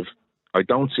the grave. I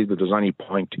don't see that there's any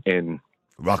point in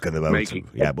rocking the boat.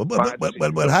 Yeah,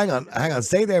 well, hang on.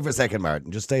 Stay there for a second,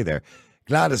 Martin. Just stay there.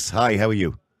 Gladys, hi, how are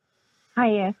you?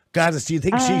 Hiya. Gladys, do you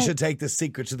think she should take this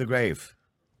secret to the grave?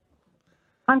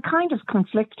 I'm kind of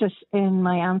conflicted in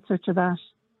my answer to that.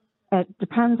 It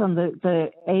depends on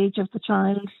the age of the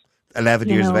child. 11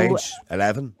 years of age?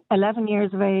 11? 11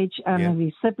 years of age. And have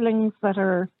you siblings that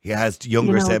are... He has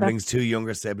younger siblings, 2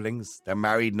 younger siblings. They're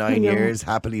married 9 years,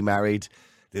 happily married.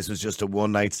 This was just a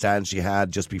one-night stand she had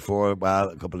just before,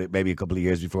 maybe a couple of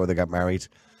years before they got married.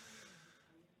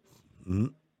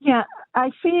 Yeah,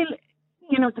 I feel,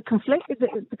 the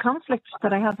conflict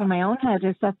that I have in my own head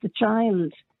is that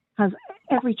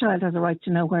every child has a right to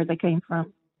know where they came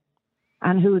from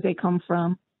and who they come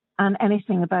from and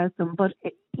anything about them. But,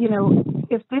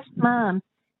 if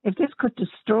this could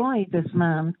destroy this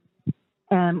man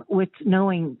with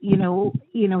knowing,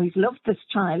 he's loved this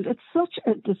child, it's such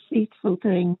a deceitful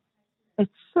thing.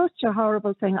 It's such a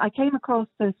horrible thing. I came across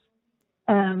this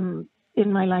in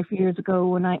my life years ago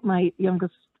when my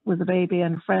youngest was a baby,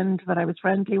 and a friend that I was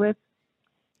friendly with,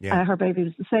 her baby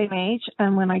was the same age.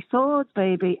 And when I saw the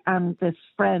baby and this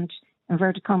friend,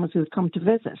 inverted commas, who had come to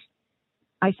visit,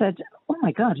 I said, oh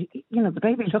my God, the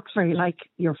baby looks very like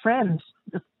your friend.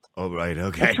 Oh, right,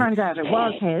 okay. It turned out it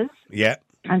was his. Yeah.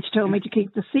 And she told me to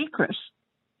keep the secret.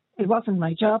 It wasn't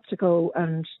my job to go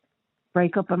and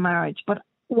break up a marriage. But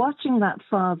watching that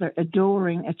father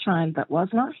adoring a child that was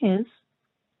not his,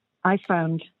 I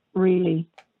found really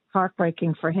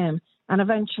heartbreaking for him. And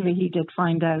eventually he did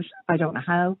find out, I don't know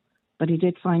how, but he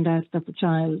did find out that the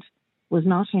child was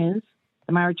not his.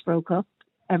 The marriage broke up.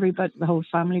 Everybody, the whole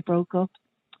family broke up.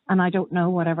 And I don't know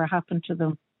whatever happened to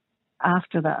them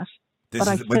after that. This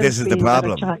is the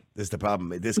problem. This is the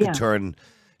problem. This could turn...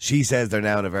 She says they're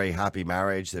now in a very happy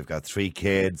marriage. They've got 3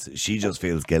 kids. She just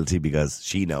feels guilty because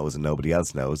she knows and nobody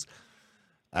else knows.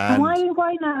 And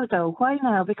why now, though? Why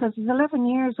now? Because it's 11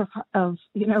 years of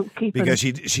keeping... Because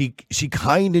she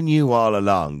kind of knew all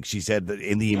along. She said that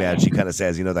in the email, she kind of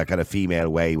says, that kind of female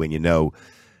way when you know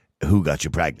who got you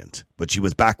pregnant. But she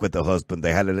was back with the husband.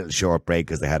 They had a little short break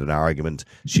because they had an argument.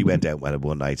 She went out and went a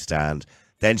one-night stand.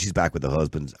 Then she's back with the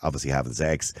husband, obviously having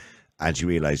sex. And she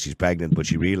realised she's pregnant, but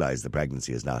she realised the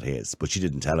pregnancy is not his. But she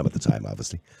didn't tell him at the time,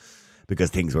 obviously, because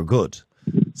things were good.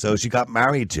 So she got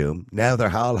married to him. Now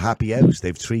they're all happy out.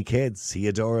 They've 3 kids. He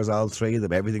adores all 3 of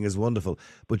them. Everything is wonderful.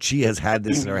 But she has had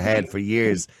this in her head for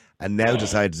years and now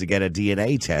decided to get a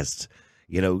DNA test,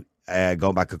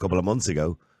 going back a couple of months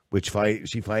ago, which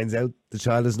she finds out the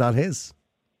child is not his.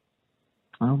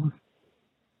 Oh.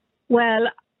 Well,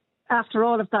 after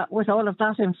all of that, with all of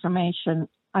that information,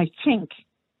 I think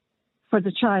for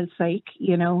the child's sake,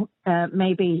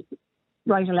 maybe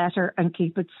write a letter and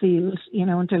keep it sealed,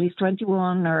 until he's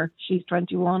 21 or she's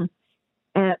 21,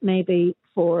 maybe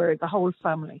for the whole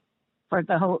family, for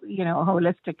the whole, a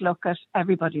holistic look at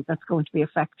everybody that's going to be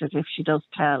affected if she does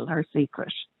tell her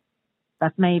secret.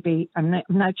 That maybe, I'm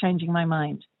now changing my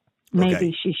mind,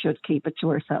 maybe she should keep it to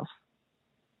herself.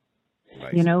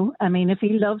 Right. If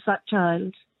he loves that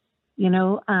child,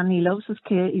 and he loves his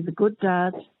kid, he's a good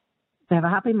dad, they have a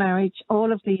happy marriage,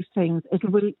 all of these things, it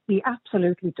will be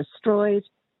absolutely destroyed.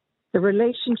 The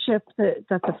relationship that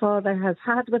the father has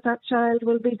had with that child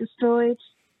will be destroyed.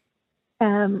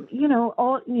 I've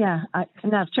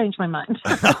changed my mind.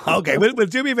 Okay, well,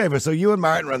 do me a favour. So you and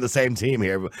Martin are on the same team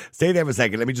here. Stay there for a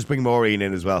second. Let me just bring Maureen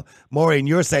in as well. Maureen,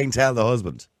 you're saying tell the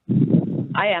husband.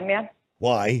 I am, yeah.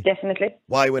 Why? Definitely.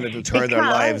 Why will it turn their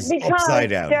lives upside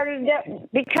down?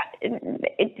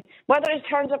 Whether it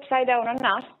turns upside down or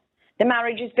not, the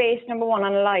marriage is based, number one,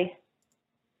 on a lie.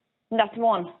 And that's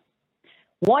one.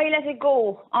 Why let it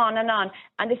go on?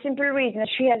 And the simple reason is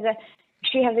she has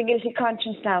a guilty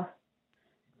conscience now.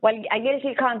 Well, a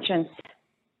guilty conscience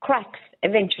cracks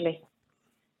eventually.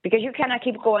 Because you cannot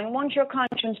keep going. Once your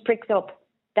conscience pricks up,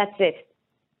 that's it.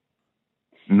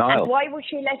 Niall. And why would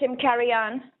she let him carry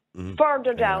on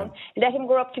further down, let him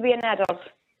grow up to be an adult,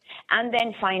 and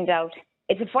then find out?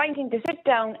 It's a fine thing to sit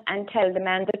down and tell the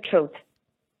man the truth.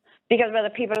 Because whether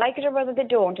people like it or whether they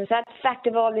don't, the fact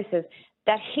of all this is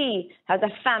that he has a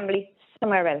family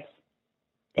somewhere else.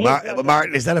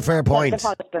 Martin, is that a fair point?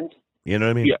 The husband. You know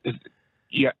what I mean?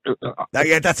 Yeah.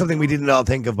 That's something we didn't all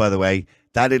think of, by the way.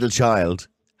 That little child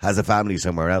has a family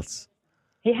somewhere else.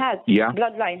 He has. Yeah.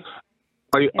 Bloodline.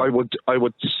 I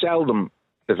would seldom.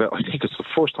 I think it's the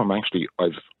first time actually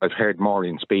I've heard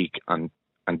Maureen speak and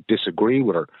disagree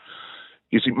with her.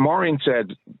 You see, Maureen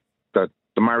said that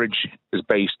the marriage is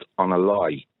based on a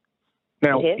lie.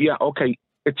 Now, yeah, okay,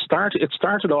 it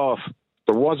started off.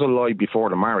 There was a lie before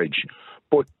the marriage,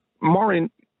 but Maureen,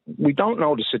 we don't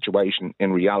know the situation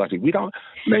in reality. We don't.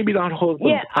 Maybe that husband.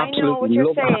 Yeah, I know what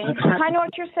you're saying. I know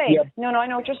what you're saying. Yeah. No, I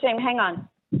know what you're saying. Hang on.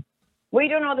 We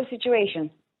don't know the situation.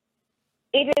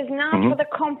 It is not for the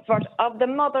comfort of the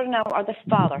mother now or the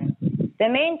father. The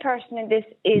main person in this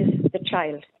is the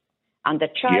child. And the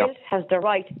child has the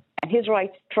right, and his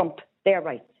rights trump their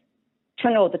rights to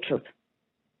know the truth.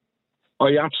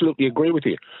 I absolutely agree with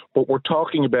you. But we're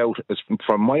talking about,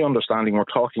 from my understanding, we're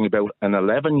talking about an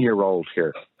 11-year-old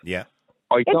here. Yeah.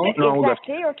 I don't know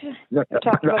exactly,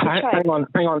 that.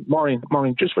 Hang on,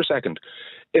 Maureen, just for a second.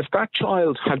 If that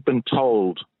child had been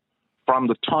told from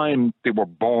the time they were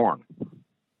born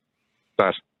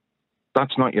that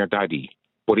that's not your daddy,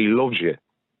 but he loves you,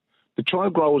 the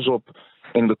child grows up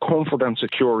in the comfort and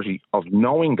security of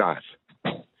knowing that.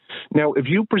 Now, if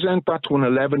you present that to an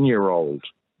 11-year-old,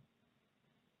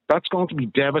 that's going to be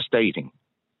devastating.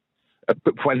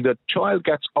 When the child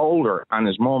gets older and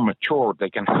is more mature, they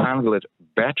can handle it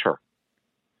better.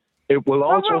 It will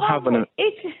also have an...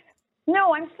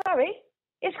 No, I'm sorry.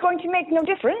 It's going to make no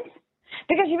difference.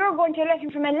 Because if you're going to let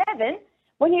him from 11,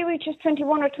 when he reaches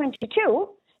 21 or 22,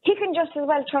 he can just as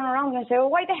well turn around and say, well,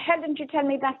 why the hell didn't you tell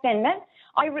me back then?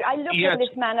 I looked at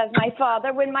this man as my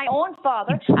father, when my own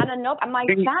father and my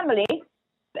family...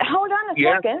 Hold on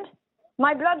a second.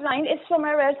 My bloodline is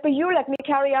somewhere else, but you let me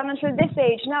carry on until this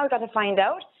age. Now I've got to find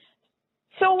out.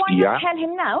 So why not tell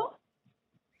him now?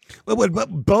 Well,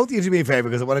 both of you do me a favour,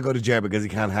 because I want to go to Jer because he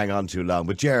can't hang on too long.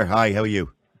 But Jer, hi, how are you?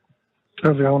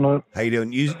 How's it going? How you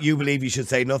doing? You believe you should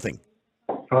say nothing?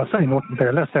 I'll say nothing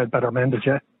there. Less said, better mended,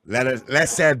 yeah.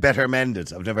 Less said, better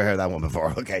mended. I've never heard that one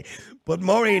before. Okay. But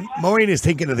Maureen is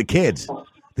thinking of the kid.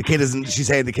 The kid isn't, she's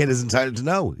saying the kid is entitled to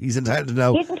know. He's entitled to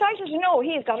know. He's entitled to know.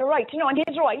 He's got a right to know, and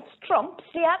his rights trumps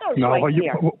the adult's rights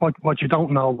here. What you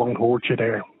don't know won't hurt you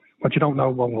there. What you don't know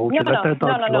won't hurt you.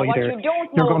 No. What there. you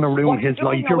don't know, you're going to ruin his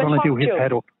life. You're going to do his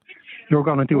head up. You're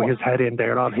going to do his head in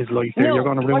there, all his life there. You're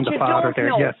going to ruin the father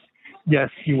there. Yes,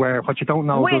 you are. What you don't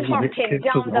know will hurt him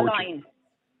down the line.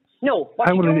 No, what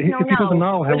you don't know if he doesn't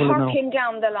know, how will hurt him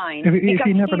down the line. If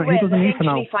he doesn't need to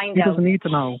know. He doesn't need to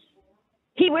know.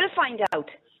 He will find out.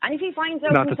 And if he finds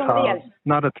out from somebody else...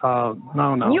 Not at all.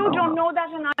 No. You don't know that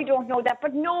and I don't know that,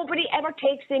 but nobody ever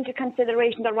takes into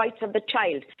consideration the rights of the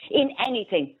child in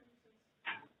anything.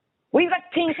 We've got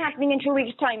things happening in 2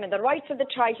 weeks' time and the rights of the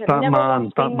child have never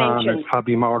once been mentioned. That man is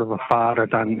probably more of a father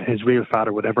than his real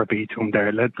father would ever be to him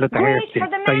there. Let the hair say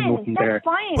nothing there.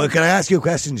 Fine. Well, can I ask you a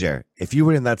question, Jer? If you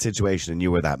were in that situation and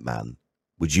you were that man,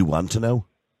 would you want to know?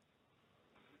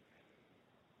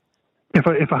 If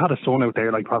I had a son out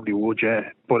there, I probably would,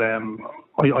 yeah. But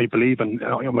I believe in,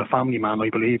 I'm a family man, I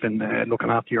believe in looking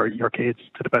after your kids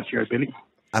to the best of your ability.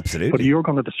 Absolutely. But you're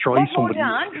going to destroy somebody.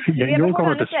 You're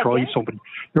going to destroy somebody.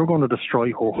 You're going to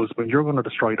destroy her husband. You're going to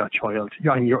destroy that child.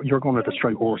 And you're going to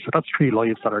destroy her. So that's 3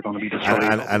 lives that are going to be destroyed.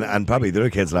 And probably the other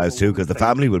kids' lives too, because the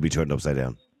family will be turned upside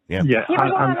down. Yeah,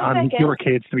 and the other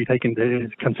kids to be taken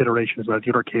into consideration as well,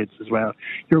 the other kids as well.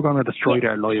 You're going to destroy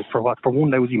their lives for what? For one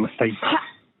lousy mistake.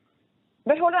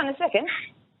 But hold on a second.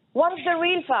 What if the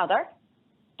real father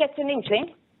gets an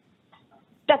inkling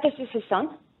that this is his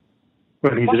son?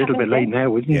 Well, he's a little bit late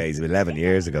now, isn't he? Yeah, he's 11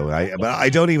 years ago. But I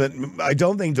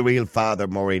don't think the real father,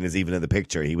 Maureen, is even in the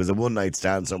picture. He was a one-night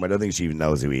stand somewhere. I don't think she even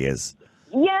knows who he is.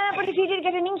 Yeah, but if he did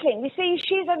get an inkling, you see,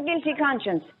 she's a guilty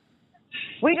conscience.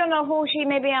 We don't know who she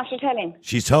may be after telling.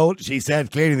 She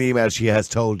said clearly in the email she has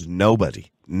told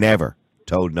nobody. Never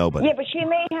told nobody. Yeah, but she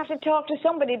may have to talk to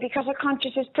somebody because her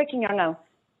conscience is pricking her now.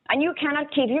 And you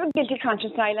cannot keep, you have a guilty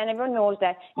conscience, Niall, and everyone knows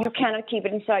that. You cannot keep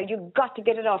it inside. You've got to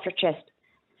get it off your chest.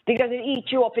 Because it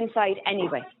eats you up inside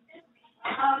anyway.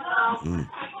 And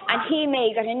he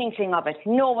may get an inkling of it.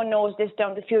 No one knows this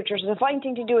down the future. So it's a fine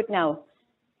thing to do it now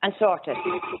and sort it.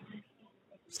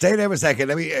 Stay there for a second.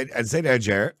 Let me stay there,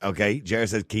 Jer. Okay, Jer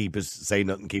says say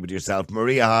nothing, keep it to yourself.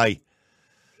 Maria, hi.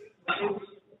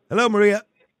 Hello, Maria.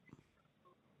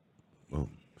 Oh,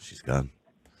 she's gone.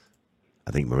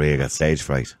 I think Maria got stage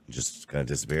fright. Just kind of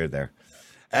disappeared there.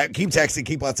 Keep texting,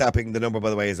 keep WhatsApping. The number, by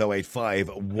the way, is 085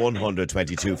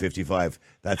 122 55.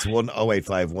 That's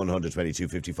 085 122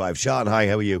 55. Sean, hi,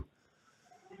 how are you?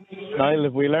 Niall,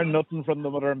 have we learned nothing from the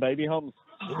mother and baby homes?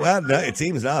 Well, no, it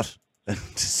seems not.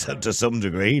 To some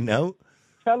degree, no.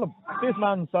 Tell him, this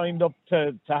man signed up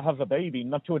to have a baby,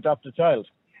 not to adopt a child.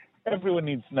 Everyone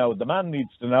needs to know. The man needs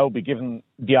to know, be given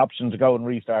the option to go and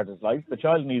restart his life. The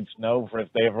child needs to know for if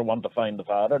they ever want to find the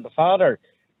father. The father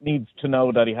needs to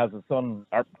know that he has a son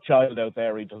or child out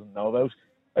there he doesn't know about.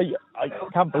 I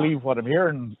can't believe what I'm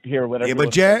hearing here with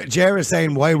everyone. Yeah, but Ger is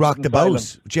saying, why rock the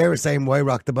boat? Ger is saying, why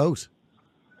rock the boat?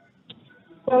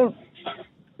 Well,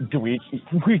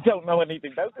 we don't know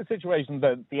anything about the situation.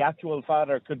 The actual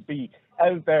father could be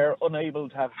out there unable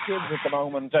to have kids at the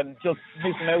moment and just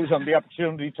missing out on the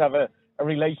opportunity to have a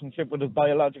relationship with his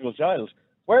biological child.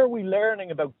 Where are we learning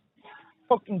about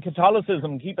fucking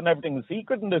Catholicism, keeping everything a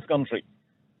secret in this country?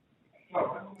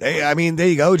 I mean, there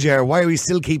you go, Ger. Why are we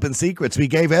still keeping secrets? We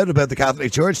gave out about the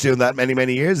Catholic Church doing that many,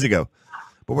 many years ago.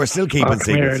 But we're still keeping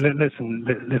secrets. Listen,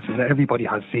 everybody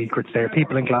has secrets there.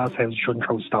 People in glass houses shouldn't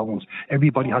throw stones.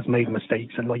 Everybody has made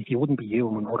mistakes in life. You wouldn't be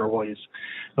human otherwise.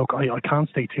 Look, I can't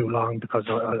stay too long because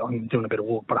I'm doing a bit of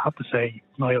work, but I have to say,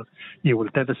 Niall, you will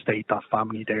devastate that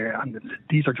family there. And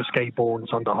these are just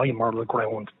skateboards on the high moral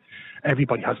ground.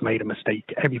 Everybody has made a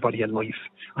mistake, everybody in life,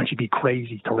 and she'd be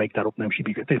crazy to rake that up now.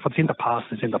 If it's in the past,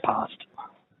 it's in the past.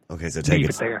 Okay, so take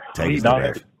it there. Take it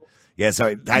there. Yeah,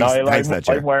 sorry. Thanks for that,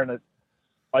 Ger.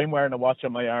 I'm wearing a watch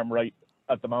on my arm right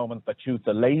at the moment that shoots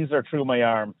a laser through my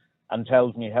arm and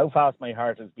tells me how fast my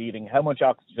heart is beating, how much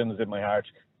oxygen is in my heart,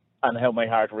 and how my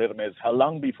heart rhythm is. How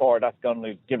long before that's going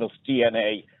to give us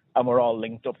DNA, and we're all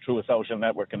linked up through a social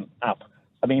networking app.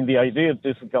 I mean, the idea that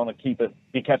this is going to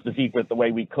be kept a secret the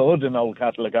way we could in old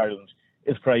Catholic Ireland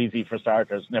is crazy for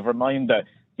starters. Never mind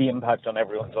the impact on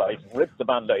everyone's life. Rip the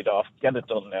Band-Aid off. Get it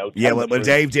done now. Yeah, well,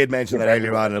 Dave did mention that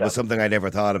earlier on, and it was something I never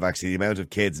thought of, actually. The amount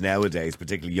of kids nowadays,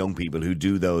 particularly young people, who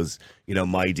do those,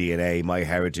 my DNA, my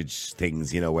heritage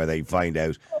things, where they find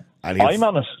out. And I'm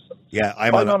on it. Yeah,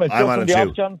 I'm on it. I'm on it too.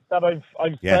 Off chance that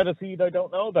I've said a seed I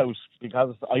don't know about,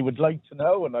 because I would like to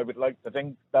know, and I would like to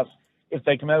think that if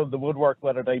they come out of the woodwork,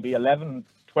 whether they be 11,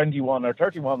 21 or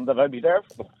 31, that I'd be there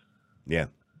for them. Yeah.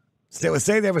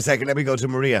 Stay there for a second. Let me go to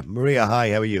Maria. Maria,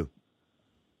 hi. How are you?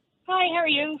 Hi. How are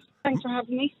you? Thanks for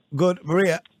having me. Good,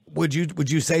 Maria. Would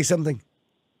you say something?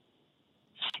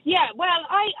 Yeah. Well,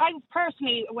 I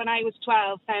personally, when I was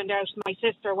 12, found out my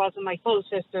sister wasn't my full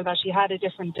sister; that she had a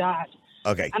different dad.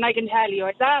 Okay. And I can tell you,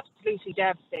 I was absolutely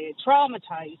devastated,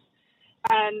 traumatized,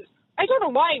 and I don't know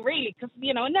why, really, because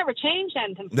it never changed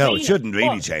anything. No, it shouldn't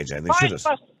really change anything, should it?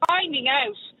 But finding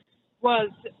out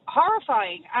was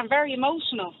horrifying and very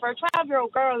emotional for a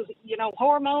 12-year-old girl.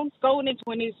 Hormones, going into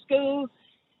a new school.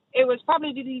 It was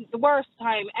probably the worst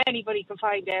time anybody could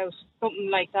find out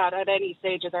something like that at any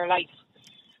stage of their life.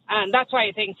 And that's why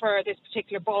I think for this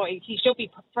particular boy, he should be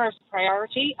first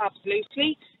priority,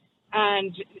 absolutely,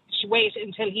 and should wait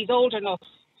until he's old enough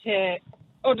to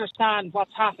understand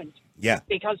what's happened. Yeah.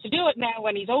 Because to do it now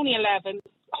when he's only 11,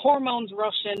 hormones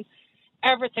rushing,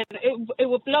 everything, it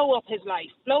would blow up his life,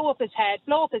 blow up his head,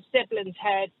 blow up his siblings'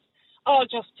 heads, all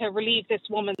just to relieve this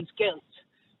woman's guilt.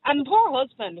 And poor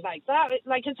husband,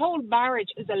 his whole marriage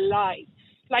is a lie.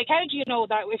 Like, how do you know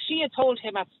that? If she had told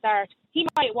him at the start, he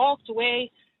might have walked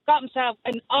away, got himself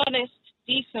an honest,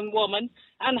 decent woman,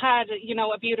 and had,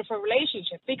 a beautiful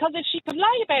relationship. Because if she could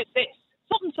lie about this,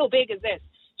 something so big as this,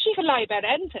 she could lie about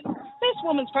anything. This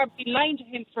woman's probably been lying to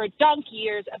him for donkey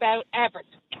years about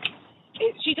everything.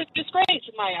 She's a disgrace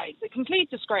in my eyes, a complete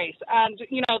disgrace. And,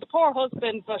 the poor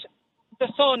husband, but the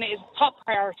son is top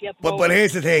priority at the moment. But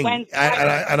here's the thing,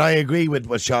 and I agree with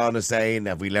what Sean is saying.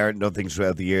 Have we learned nothing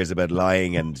throughout the years about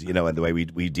lying and, and the way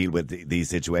we deal with these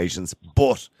situations?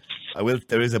 But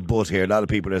there is a but here. A lot of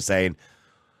people are saying,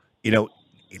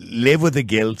 live with the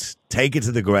guilt, take it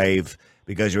to the grave,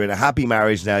 because you're in a happy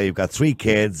marriage now. You've got 3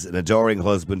 kids, an adoring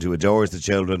husband who adores the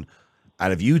children.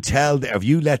 And if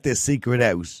you let this secret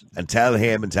out and tell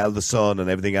him and tell the son and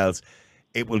everything else,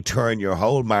 it will turn your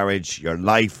whole marriage, your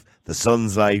life, the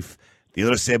son's life, the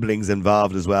other siblings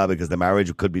involved as well, because the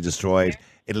marriage could be destroyed.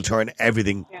 It'll turn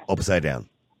everything upside down.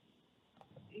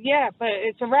 Yeah, but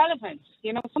it's irrelevant.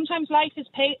 Sometimes life is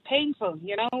painful,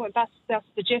 and that's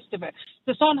the gist of it.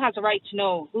 The son has a right to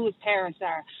know who his parents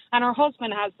are, and her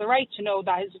husband has the right to know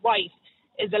that his wife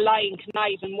is a lying,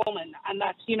 conniving woman, and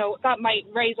that, that might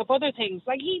raise up other things.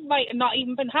 Like, he might have not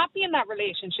even been happy in that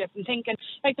relationship and thinking,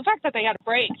 like, the fact that they had a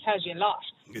break tells you a lot.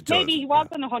 Maybe he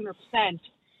wasn't 100%,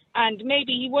 and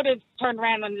maybe he would have turned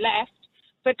around and left,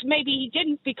 but maybe he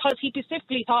didn't, because he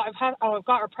specifically thought, I've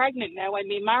got her pregnant now, I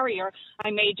may marry her, I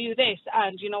may do this,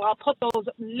 and, I'll put those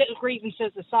little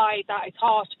grievances aside that I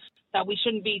thought that we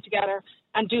shouldn't be together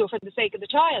and do it for the sake of the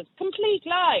child. Complete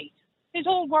lie. his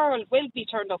whole world will be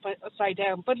turned upside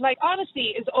down. But, like,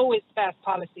 honesty is always the best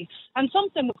policy. And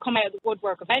something will come out of the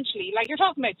woodwork eventually. Like, you're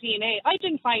talking about DNA. I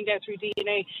didn't find out through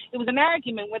DNA. It was an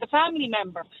argument with a family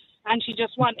member. And she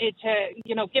just wanted to,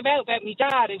 you know, give out about me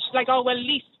dad. And she's like, oh, well, at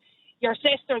least your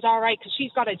sister's all right because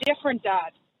she's got a different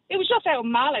dad. It was just out of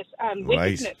malice and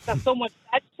wickedness that someone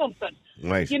said something.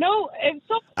 Right. You know?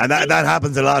 And that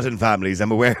happens a lot in families.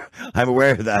 I'm aware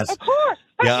of that. Of course.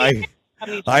 Yeah,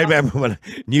 I remember when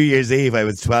New Year's Eve, I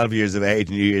was 12 years of age,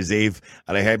 New Year's Eve,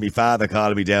 and I heard my father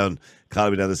calling me down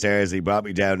the stairs. He brought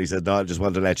me down. He said, no, I just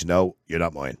wanted to let you know you're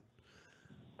not mine.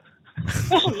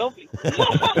 Oh, lovely.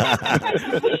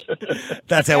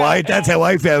 That's how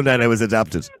I found out I was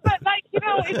adopted. But, like, you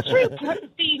know, it's true,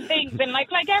 these things, and like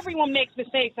everyone makes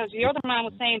mistakes, as the other man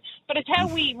was saying, but it's how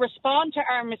we respond to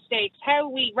our mistakes, how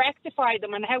we rectify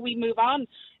them, and how we move on.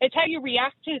 It's how you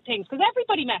react to things, because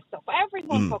everybody messed up,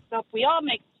 everyone fucks up, we all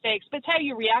make mistakes, but it's how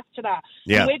you react to that.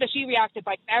 Yeah. The way that she reacted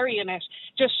by burying it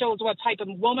just shows what type of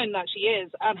woman that she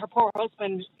is, and her poor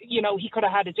husband, you know, he could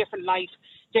have had a different life,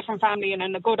 different family,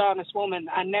 and a good, honest woman,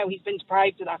 and now he's been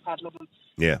deprived of that, God love him.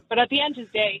 Yeah. But at the end of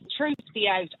the day, truth be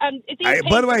out. And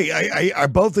by the way, are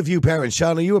both of you parents?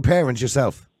 Sean, are you a parent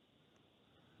yourself?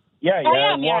 Yeah.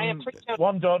 I am, I have 3 children.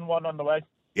 One done, one on the way.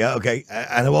 Yeah, okay.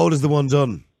 And how old is the one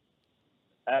done?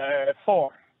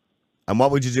 4. And what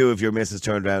would you do if your missus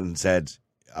turned around and said,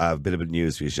 I have a bit of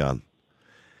news for you, Sean?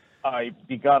 I'd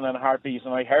be gone in a heartbeat.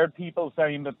 And I heard people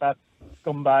saying that that's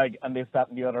scumbag and this, that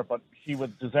and the other, but she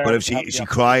would deserve. But if she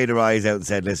cried her eyes out and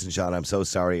said, listen, Sean, I'm so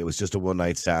sorry. It was just a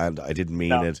one-night stand. I didn't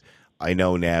mean it. I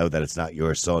know now that it's not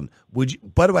your son. Would you,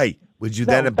 by the way, would you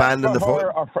then abandon the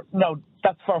phone? No,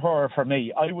 that's for her or for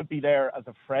me. I would be there as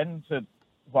a friend to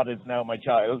what is now my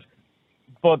child.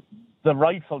 But the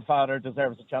rightful father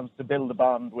deserves a chance to build a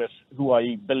bond with who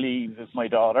I believe is my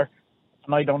daughter.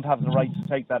 And I don't have the right to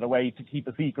take that away, to keep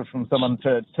a secret from someone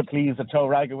to please a toe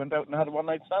rag who went out and had a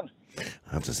one-night stand.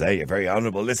 I have to say, you're very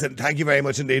honourable. Listen, thank you very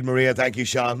much indeed, Maria. Thank you,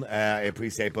 Sean. I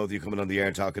appreciate both of you coming on the air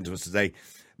and talking to us today.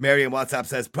 Mary on WhatsApp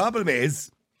says, problem is,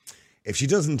 if she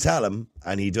doesn't tell him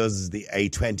and he does the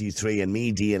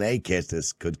A23andMe DNA kit,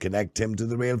 this could connect him to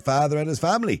the real father and his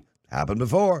family. Happened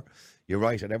before. You're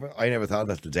right. I never thought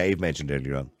that's what Dave mentioned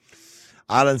earlier on.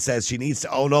 Alan says she needs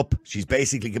to own up. She's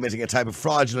basically committing a type of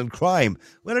fraudulent crime.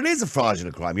 Well, it is a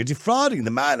fraudulent crime. You're defrauding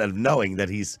the man out of knowing that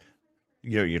he's,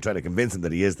 you're trying to convince him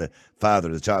that he is the father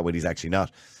of the child when he's actually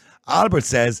not. Albert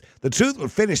says the truth will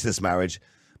finish this marriage,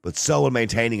 but so will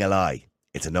maintaining a lie.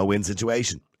 It's a no-win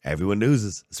situation. Everyone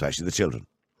loses, especially the children.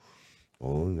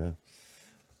 Oh, no.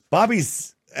 Bobby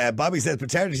says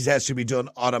paternity tests should be done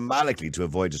automatically to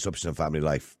avoid disruption of family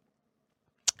life.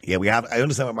 Yeah, I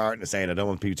understand what Martin is saying. I don't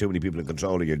want too many people in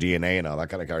control of your DNA and all that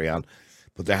kind of carry on.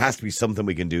 But there has to be something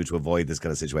we can do to avoid this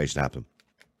kind of situation happening.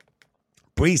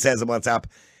 Bree says on WhatsApp,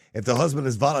 if the husband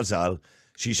is volatile,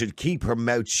 she should keep her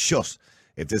mouth shut.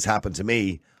 If this happened to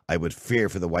me, I would fear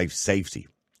for the wife's safety.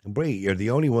 And Bree, you're the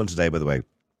only one today, by the way,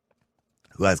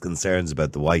 who has concerns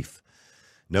about the wife.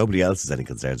 Nobody else has any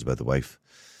concerns about the wife.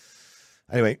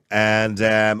 Anyway, and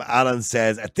Alan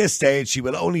says, at this stage, she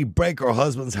will only break her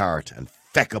husband's heart and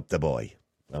feck up the boy.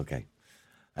 Okay.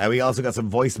 We also got some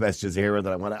voice messages here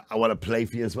that I want to play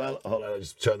for you as well. Hold on, I'll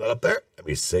just turn that up there. Let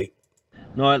me see.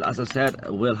 Noel, as I said,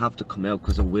 it will have to come out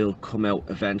because it will come out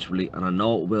eventually, and I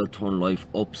know it will turn life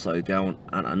upside down,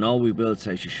 and I know we will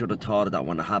say she should have thought of that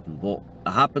when it happened, but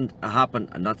it happened,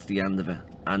 and that's the end of it.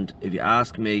 And if you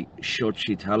ask me, should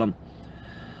she tell him?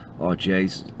 Oh,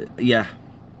 jeez,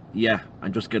 yeah,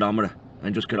 and just get on with it,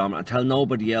 and tell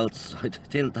nobody else,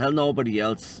 tell nobody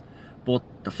else but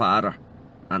the father,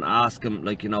 and ask him,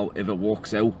 like, you know, if it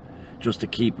works out, just to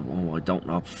keep. Oh, I don't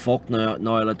know. Fuck no,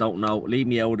 Noel, I don't know. Leave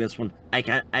me out of this one. I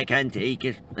can't take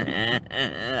it.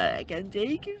 I can't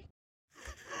take it.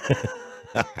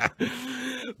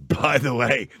 By the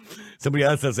way, somebody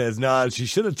else says, no, she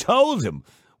should have told him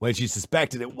when she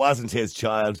suspected it wasn't his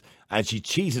child and she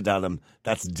cheated on him.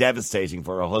 That's devastating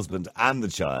for her husband and the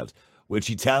child. Would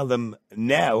she tell them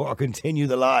now or continue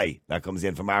the lie? That comes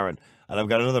in from Aaron. And I've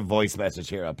got another voice message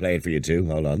here. I'll play it for you too.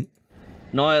 Hold on.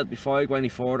 Noel, before I go any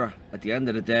further, at the end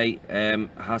of the day, it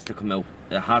has to come out.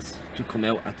 It has to come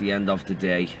out at the end of the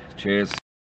day. Cheers.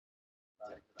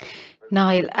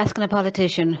 Niall, asking a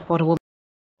politician what a woman...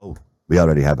 Oh, we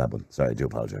already had that one. Sorry, I do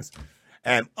apologise.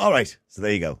 All right, so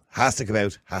there you go. Has to come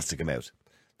out, has to come out.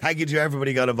 Thank you to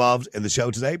everybody who got involved in the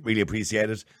show today. Really appreciate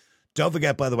it. Don't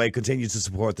forget, by the way, continue to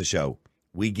support the show.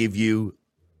 We give you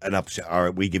an option,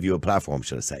 or we give you a platform,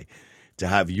 should I say, to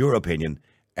have your opinion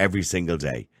every single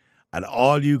day. And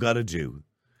all you got to do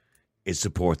is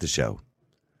support the show.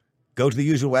 Go to the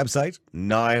usual website,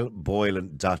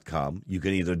 niallboylan.com. You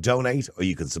can either donate or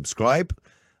you can subscribe,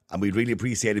 and we'd really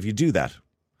appreciate if you do that.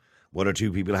 1 or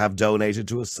 2 people have donated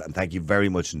to us, and thank you very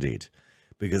much indeed,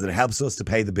 because it helps us to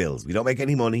pay the bills. We don't make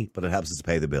any money, but it helps us to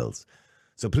pay the bills.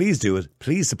 So please do it.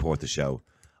 Please support the show.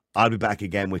 I'll be back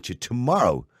again with you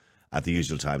tomorrow at the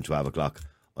usual time, 12 o'clock.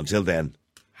 Until then,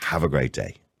 have a great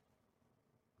day.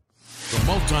 The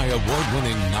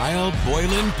multi-award-winning Niall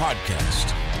Boylan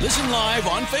Podcast. Listen live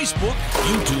on Facebook,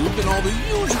 YouTube, and all the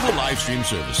usual live stream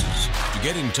services. To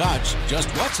get in touch, just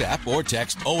WhatsApp or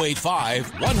text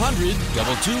 085 100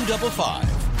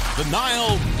 2255. The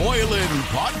Niall Boylan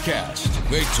Podcast.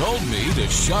 They told me to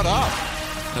shut up.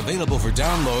 Available for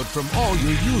download from all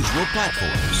your usual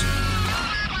platforms.